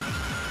sucks.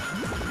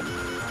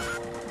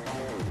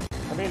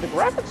 I mean, the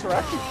graphics are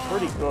actually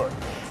pretty good.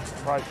 I'm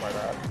surprised by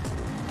that.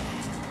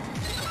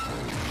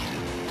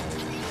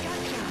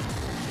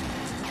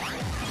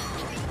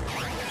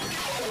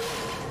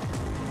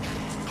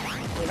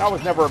 I mean, I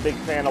was never a big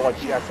fan of like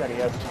the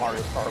SNES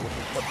Mario Kart, which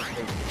is what this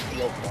thing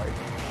feels like.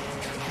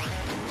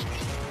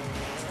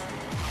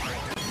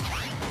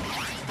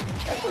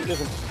 Actually,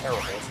 isn't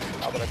terrible,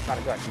 now that I've kind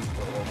of gotten used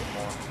to it a little bit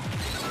more.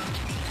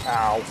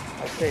 Ow.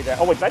 I say that.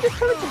 Oh, wait, did I just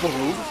turn into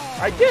Garou?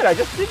 I did, I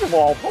just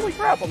Digivolved. Holy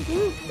crap, I'm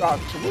Garou-mon. God,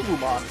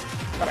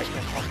 I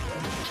can't talk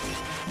today.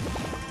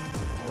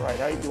 Alright,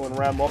 how you doing,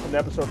 Rem? Welcome to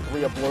episode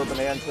 3 of Blur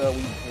Bonanza.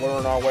 We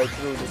blurring our way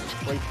through this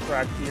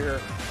racetrack here.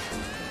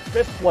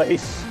 5th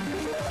place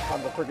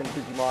on the friggin'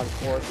 Digimon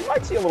course. You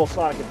might see a little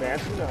Sonic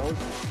Advance, who knows?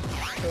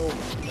 Still,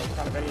 you know,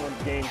 kind of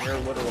anyone's game here,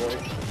 literally.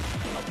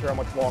 Not sure how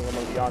much longer I'm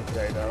going to be on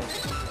today, though.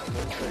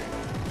 We'll see.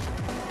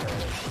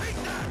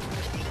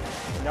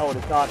 No, it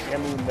is not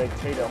Emu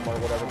Megtatum or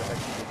whatever the heck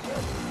you just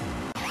said.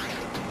 I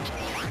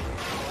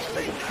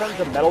think it turns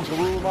to Metal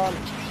Garou-mon.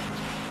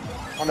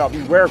 Oh no,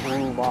 Beware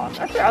Garou-mon.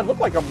 Actually, I look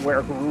like I'm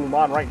Beware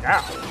Garou-mon right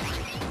now.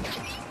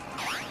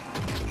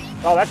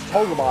 Oh, that's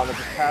Togemon that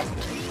just passed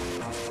me.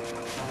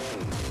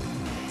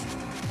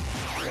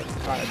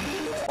 Kind of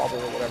bubble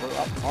or whatever.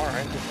 Oh,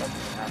 alright, this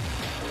doesn't happen.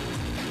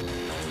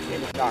 The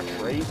game is not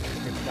great.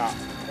 It's not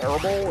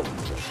terrible.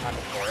 It's just kind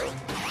of there.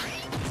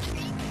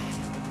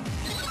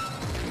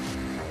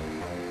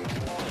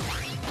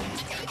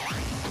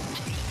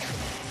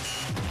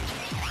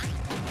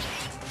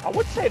 I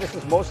would say this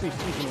is mostly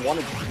Season 1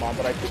 of Digimon,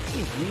 but I did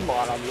see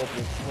Vmon on the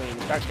opening screen. In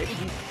fact, maybe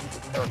he's the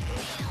character.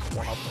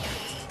 One of them.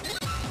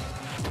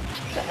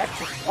 What the heck?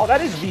 Oh,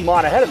 that is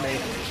Vmon ahead of me.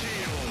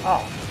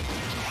 Oh.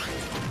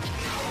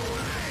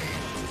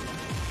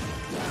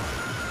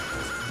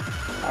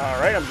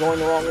 Alright, I'm going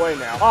the wrong way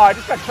now. Oh, I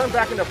just got turned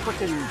back into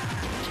frickin'...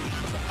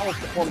 What the hell was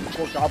the form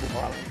before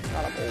Goblimon?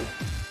 God, I'm old.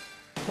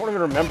 I don't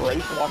even remember. I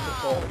used to watch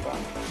this all the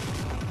time.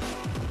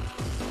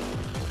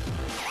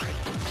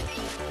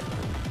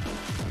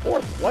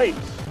 4th place?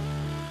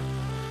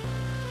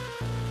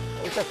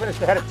 At least I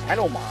finished ahead of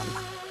Tenomon.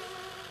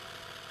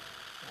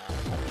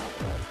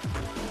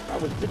 That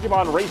was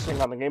Digimon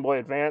Racing on the Game Boy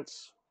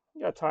Advance.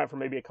 We got time for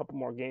maybe a couple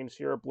more games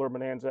here. Blur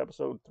Bonanza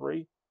episode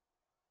 3.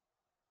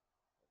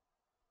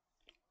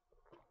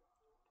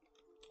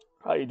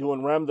 How you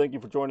doing, Rem? Thank you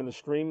for joining the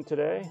stream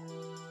today.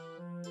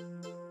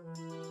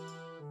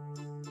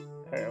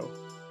 Hey,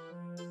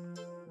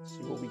 let's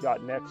see what we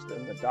got next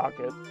in the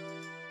docket.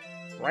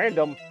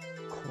 Random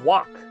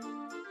Quack.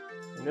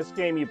 In this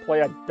game, you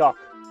play a duck.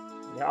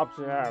 Yeah,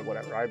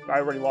 whatever. I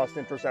already lost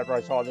interest after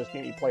I saw this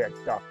game. You play a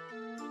duck.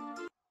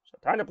 So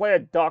time to play a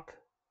duck.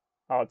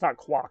 Oh, it's not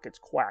Quack. It's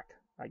Quack.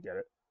 I get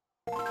it.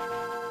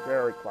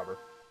 Very clever.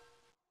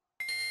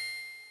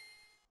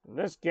 In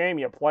this game,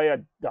 you play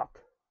a duck.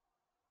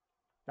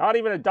 Not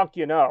even a duck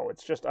you know,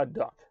 it's just a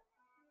duck.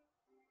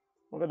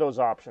 Look at those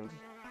options.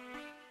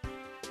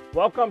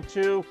 Welcome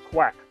to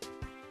Quack.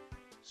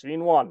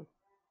 Scene 1.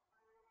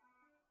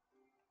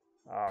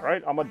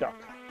 Alright, I'm a duck.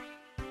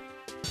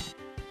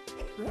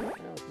 Yeah,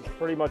 this is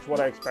pretty much what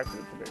I expected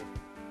it to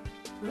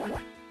be.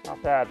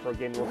 Not bad for a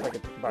game that looks like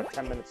it took about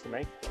 10 minutes to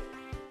make.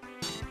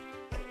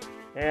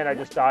 And I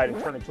just died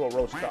and turned into a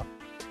roast duck.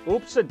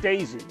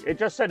 Oops-a-daisy. It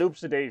just said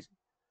oops-a-daisy.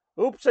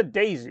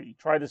 Oops-a-daisy.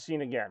 Try the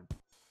scene again.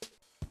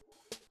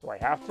 Do I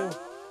have to?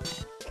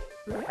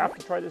 Do I have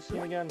to try this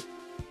scene again?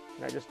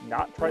 Can I just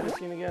not try this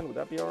scene again? Would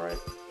that be alright?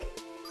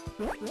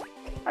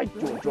 I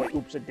do enjoy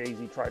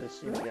Oops-a-daisy. Try this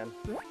scene again.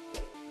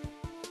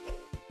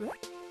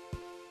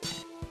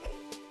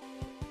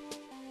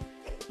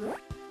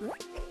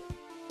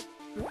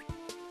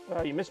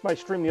 You missed my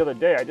stream the other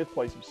day. I did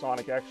play some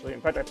Sonic, actually. In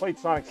fact, I played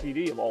Sonic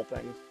CD, of all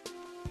things.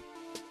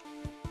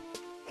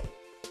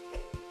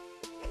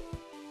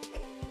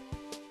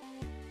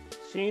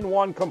 Scene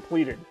 1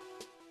 completed.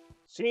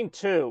 Scene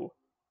 2.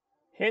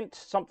 Hint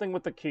something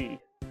with the key.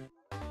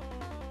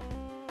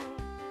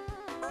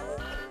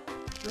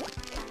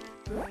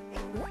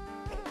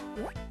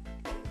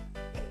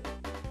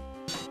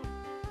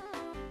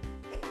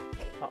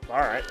 Oh,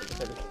 alright, I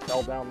guess I just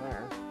fell down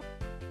there.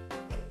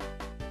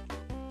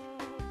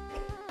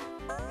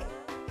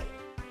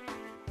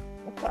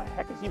 What the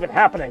heck is even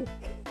happening?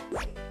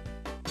 Wait,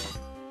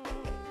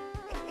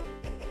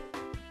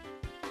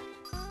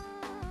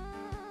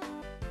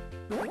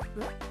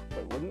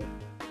 wouldn't?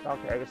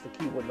 Okay, I guess the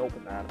key wouldn't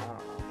open that. I don't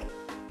know.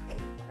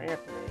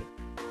 Anthony.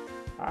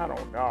 I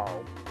don't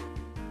know.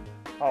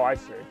 Oh, I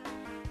see.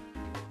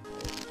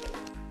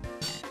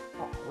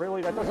 Oh,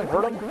 really? That doesn't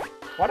hurt him?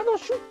 Why do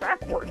those shoot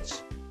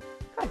backwards?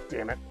 God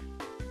damn it.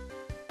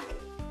 I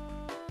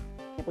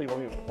can't believe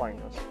I'm even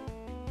playing this.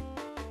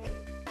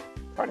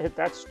 I'm trying to hit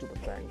that stupid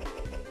thing.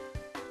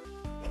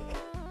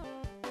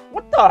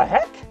 What the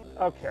heck?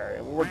 Okay,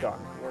 well, we're done.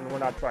 We're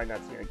not trying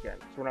that scene again.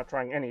 So we're not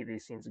trying any of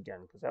these scenes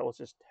again, because that was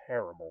just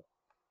terrible.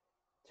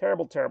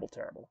 Terrible, terrible,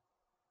 terrible.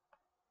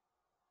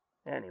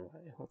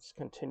 Anyway, let's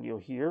continue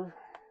here.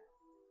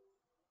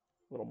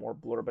 A little more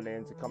Blur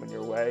Bonanza coming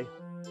your way.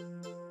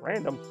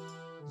 Random.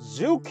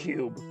 Zoo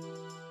Cube.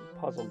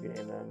 Puzzle game,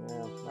 then.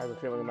 Yeah, I have a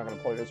feeling I'm not going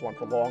to play this one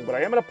for long, but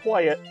I am going to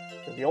play it,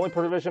 because the only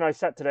provision I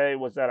set today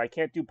was that I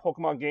can't do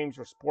Pokemon games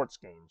or sports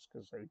games,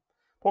 because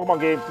Pokemon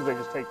games, because they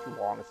just take too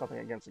long. It's nothing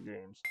against the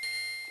games.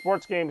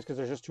 Sports games, because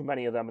there's just too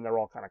many of them, and they're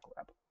all kind of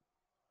crap.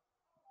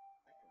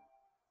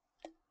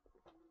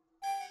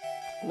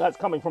 And that's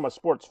coming from a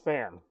sports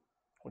fan,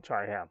 which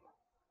I am.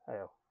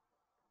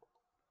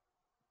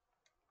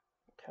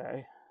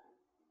 Okay.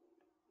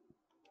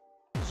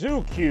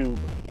 Zoo Cube.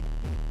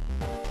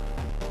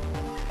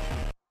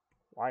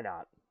 Why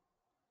not?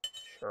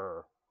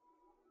 Sure.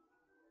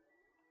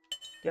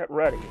 Get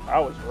ready. I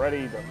was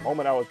ready the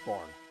moment I was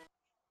born.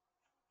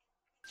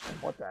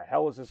 What the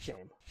hell is this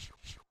game?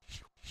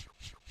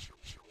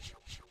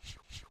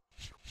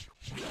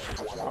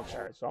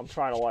 Okay, so I'm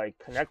trying to, like,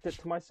 connect it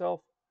to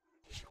myself.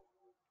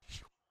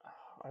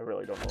 I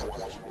really don't know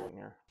what I'm doing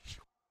here.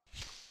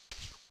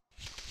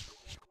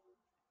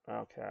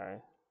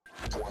 Okay.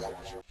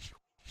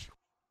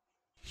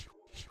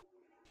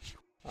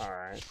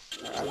 Alright.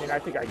 I mean, I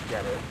think I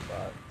get it,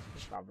 but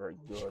it's not very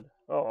good.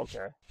 Oh,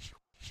 okay.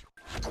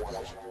 It's a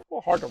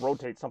little hard to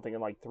rotate something in,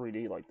 like,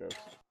 3D like this.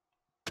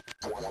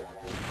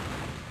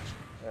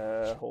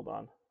 Hold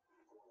on.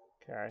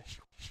 Okay.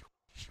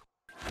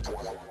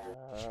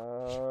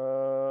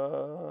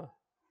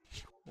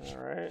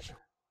 Alright.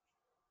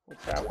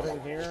 What's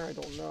happening here? I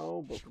don't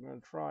know, but we're gonna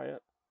try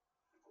it.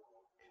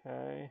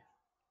 Okay.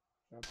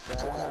 Got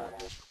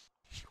that.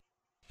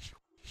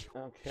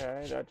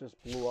 Okay, that just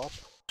blew up.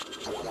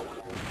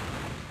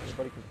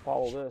 Anybody can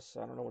follow this.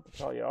 I don't know what to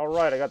tell you.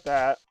 Alright, I got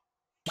that.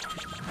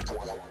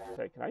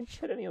 Okay, can I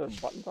hit any other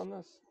buttons on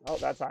this? Oh,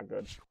 that's not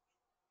good.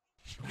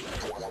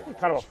 It's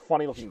kind of a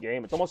funny looking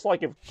game. It's almost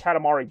like if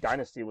Katamari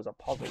Dynasty was a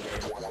puzzle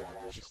game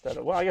instead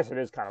of, well, I guess it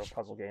is kind of a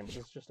puzzle game, but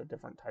it's just a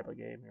different type of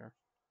game here.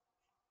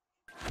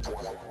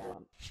 Hold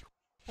on.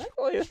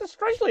 Actually, this is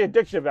strangely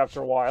addictive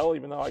after a while,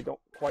 even though I don't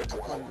quite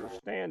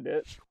understand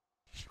it.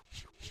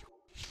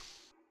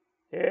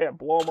 Yeah,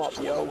 blow them up,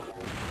 yo.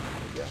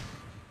 Yeah.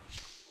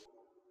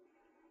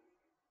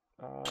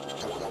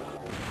 This,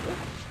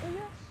 I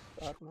guess?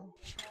 I don't know.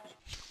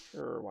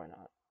 Sure, why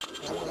not?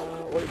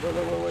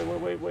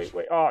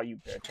 Wait. Oh, you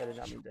bitch. I did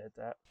not mean to hit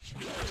that.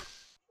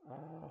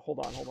 Hold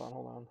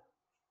on.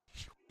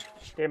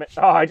 Damn it.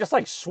 Oh, I just,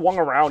 like, swung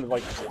around and,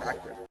 like,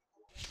 distracted.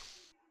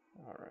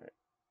 Alright.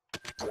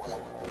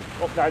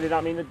 Oh, I did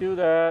not mean to do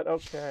that.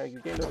 Okay,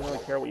 your game doesn't really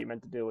care what you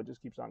meant to do. It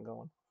just keeps on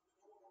going.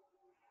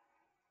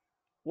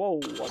 Whoa,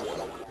 what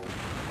the?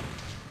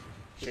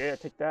 Yeah,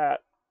 take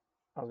that.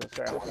 I was gonna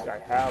say, I don't think I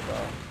have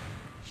a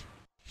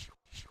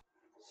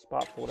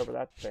spot for whatever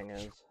that thing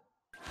is.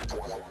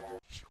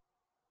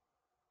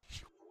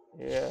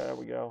 Yeah, there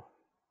we go.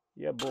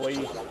 Yeah, boy.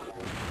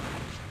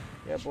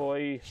 Yeah,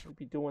 boy. We'll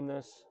be doing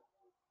this.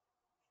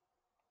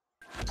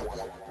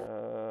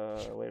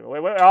 Wait.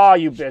 Oh,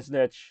 you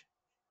biznitch.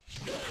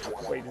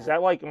 Wait, is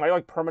that like, am I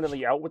like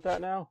permanently out with that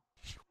now?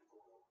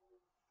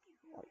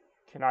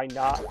 Can I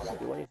not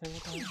do anything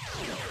with that?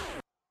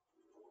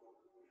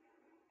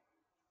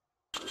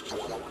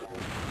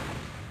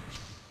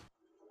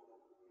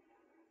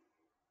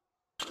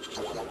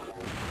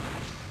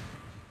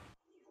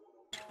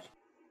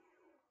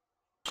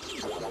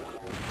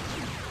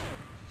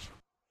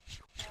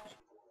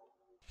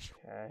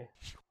 Okay.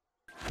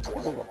 I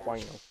can't believe I'm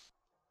playing this.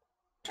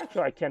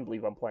 Actually, I can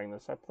believe I'm playing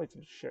this. I played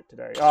some shit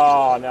today.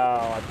 Oh, no,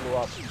 I blew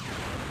up.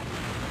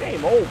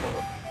 Game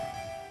over.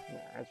 Yeah,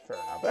 that's fair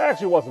enough. It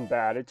actually wasn't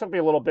bad. It took me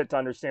a little bit to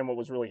understand what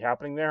was really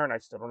happening there, and I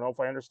still don't know if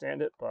I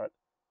understand it, but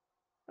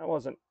that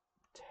wasn't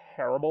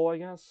terrible, I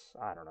guess.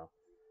 I don't know.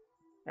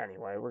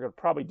 Anyway, we're going to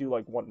probably do,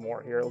 like, one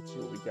more here. Let's see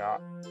what we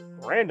got.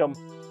 Random.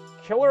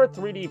 Killer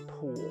 3D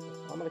Pool.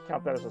 I'm going to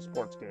count that as a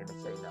sports game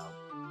and say no.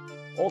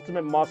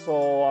 Ultimate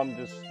Muscle. I'm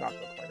just not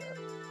going to play that.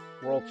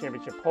 World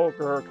Championship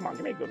Poker. Come on,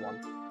 give me a good one.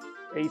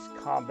 Ace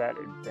Combat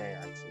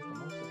Advance is the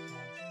most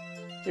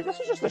advanced. See, if this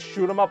was just a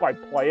shoot 'em up,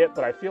 I'd play it,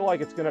 but I feel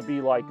like it's going to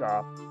be like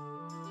a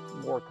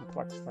more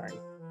complex thing.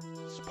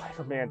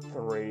 Spider-Man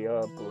 3.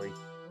 Oh, boy.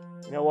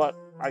 You know what?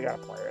 I got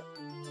to play it.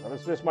 So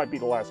this might be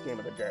the last game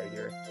of the day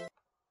here. A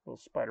little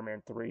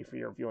Spider-Man 3 for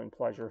your viewing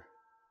pleasure.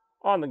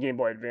 On the Game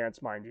Boy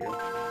Advance, mind you.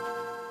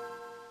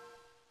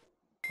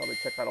 Probably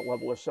check out a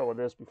level or so of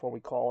this before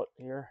we call it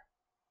here.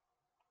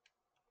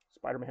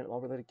 Spider-Man and all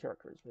related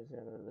characters.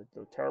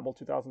 The terrible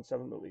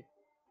 2007 movie.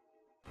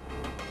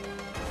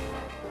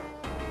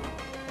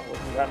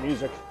 Listen to that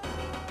music.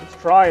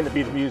 trying to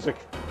be the music.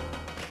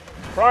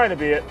 Trying to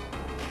be it.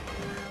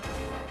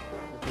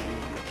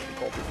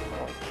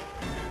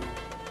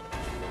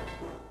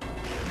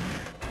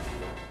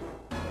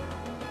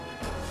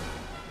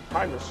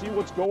 Time to see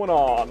what's going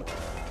on. I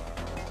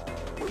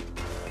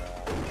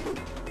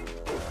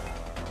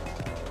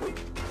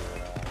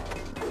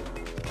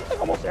think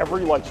almost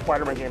every like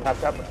Spider-Man game has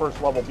to have the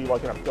first level be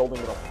like in a building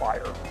with a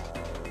fire.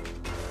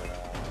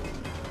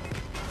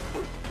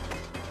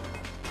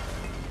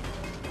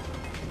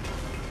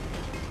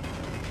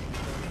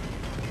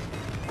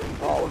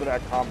 Oh, look at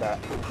that combat.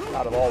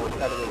 Not at all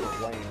repetitive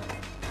or lame.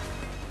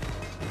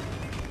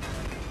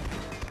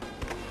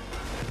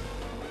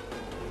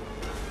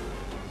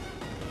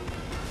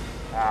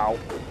 Ow.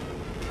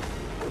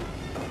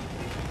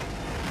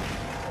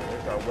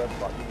 There's our web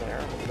button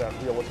there. Look at that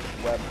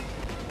realistic web.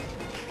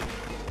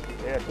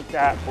 Yeah, took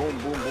that. Boom,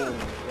 boom, boom.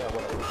 Yeah,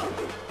 whatever.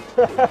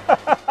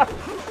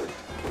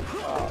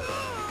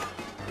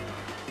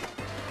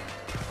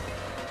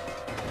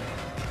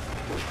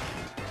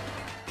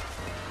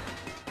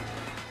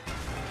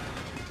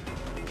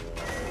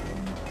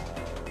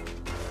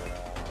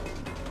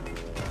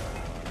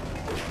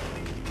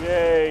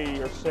 Yay,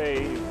 you're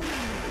saved.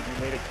 You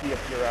made a key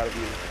appear out of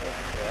you.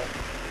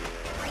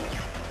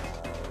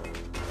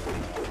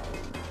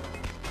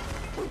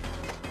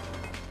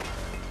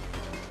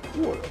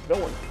 Ooh, a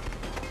villain.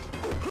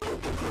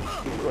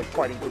 He's like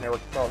fighting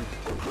generic thugs.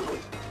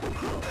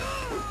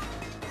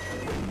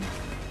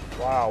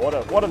 Wow,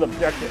 what an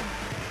objective.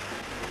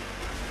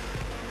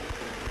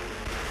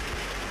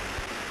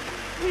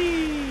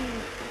 Whee!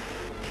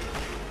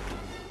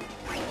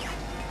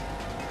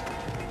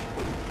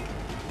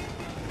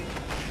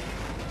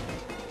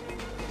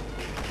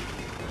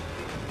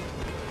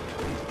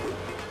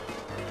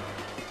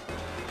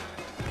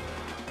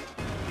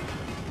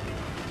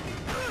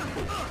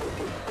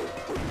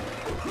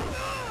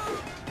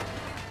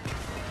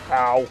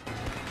 Ow. Hold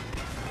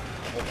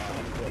on,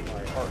 let me get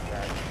my heart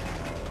back.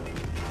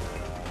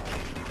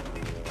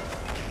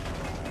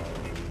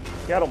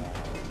 Get him.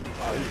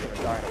 Oh, he's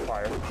gonna die in a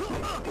fire.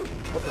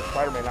 What's the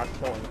Spider-Man not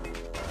killing?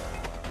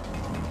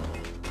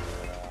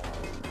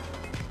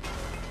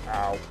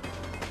 Ow.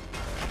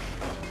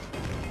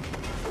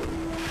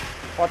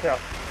 Watch out.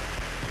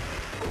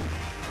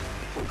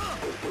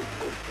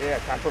 Yeah,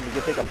 time for me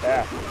to take a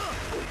bath.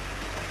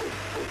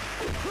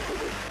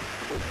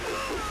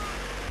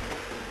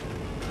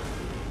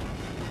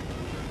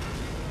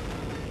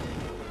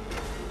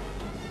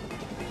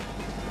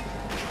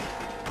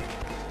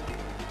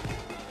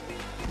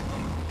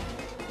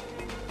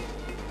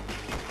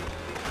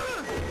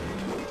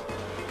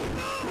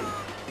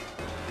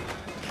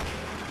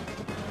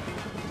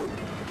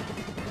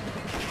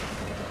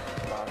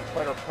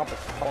 Spider compass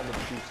is telling me to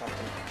do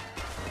something.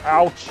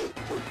 Ouch!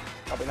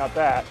 Probably not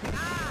that.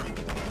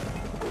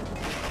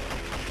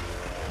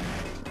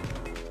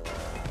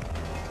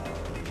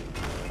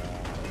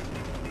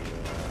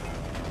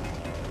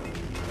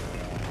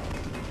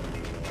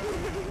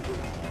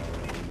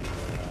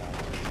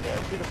 Yeah,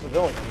 see the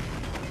civilian.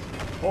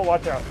 Oh,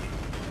 watch out.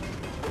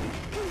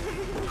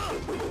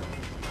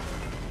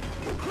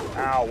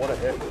 Ow, what a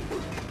hit.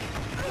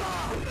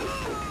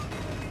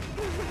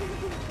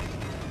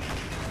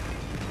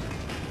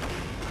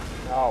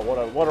 Oh,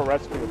 what a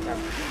rescue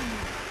attempt.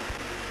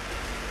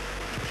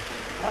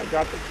 I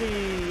got the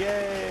key,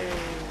 yay!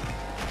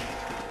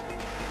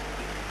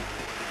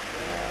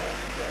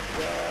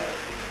 Got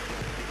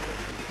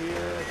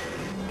here.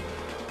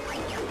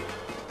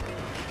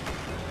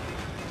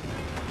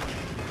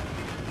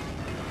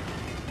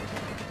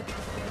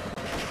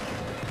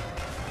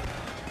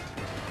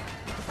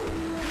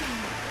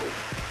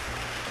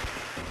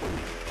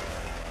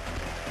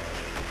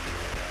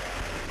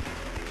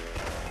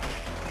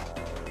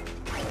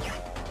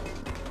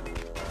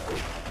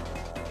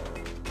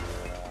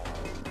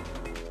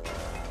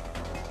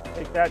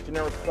 Take that,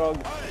 generic thug.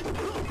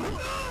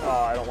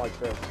 Oh, I don't like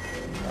this.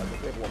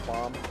 Disable a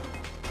bomb.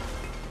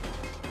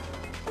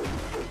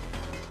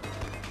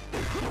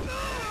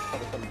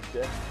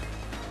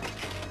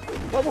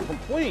 Level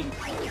complete!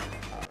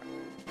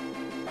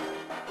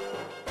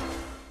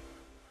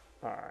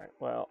 Alright,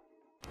 well.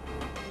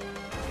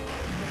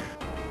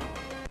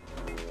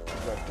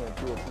 That's going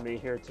to do it for me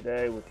here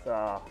today with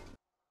a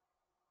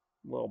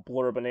little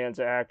Blur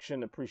Bonanza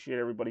action. Appreciate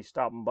everybody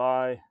stopping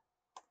by.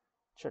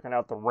 Checking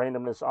out the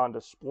randomness on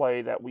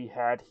display that we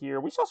had here.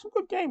 We saw some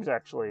good games,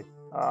 actually.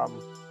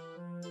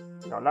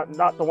 You know,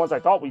 not the ones I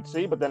thought we'd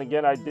see, but then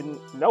again, I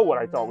didn't know what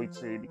I thought we'd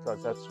see,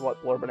 because that's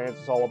what Blur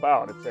Bonanza is all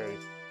about. It's a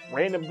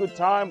random good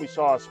time. We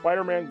saw a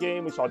Spider-Man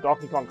game. We saw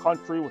Donkey Kong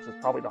Country, which was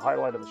probably the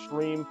highlight of the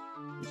stream.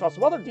 We saw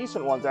some other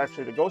decent ones,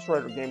 actually. The Ghost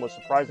Rider game was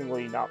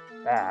surprisingly not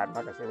bad. I'm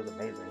not going to say it was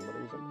amazing, but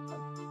it was...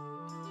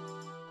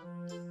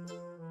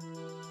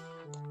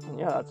 And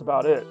yeah, that's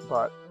about it,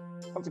 but...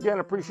 Once again,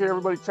 appreciate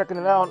everybody checking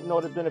it out. I know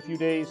it had been a few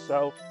days,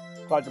 so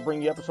glad to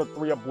bring you episode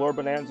 3 of Blur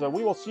Bonanza.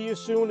 We will see you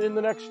soon in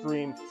the next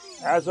stream.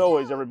 As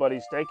always, everybody,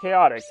 stay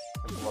chaotic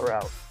and blur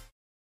out.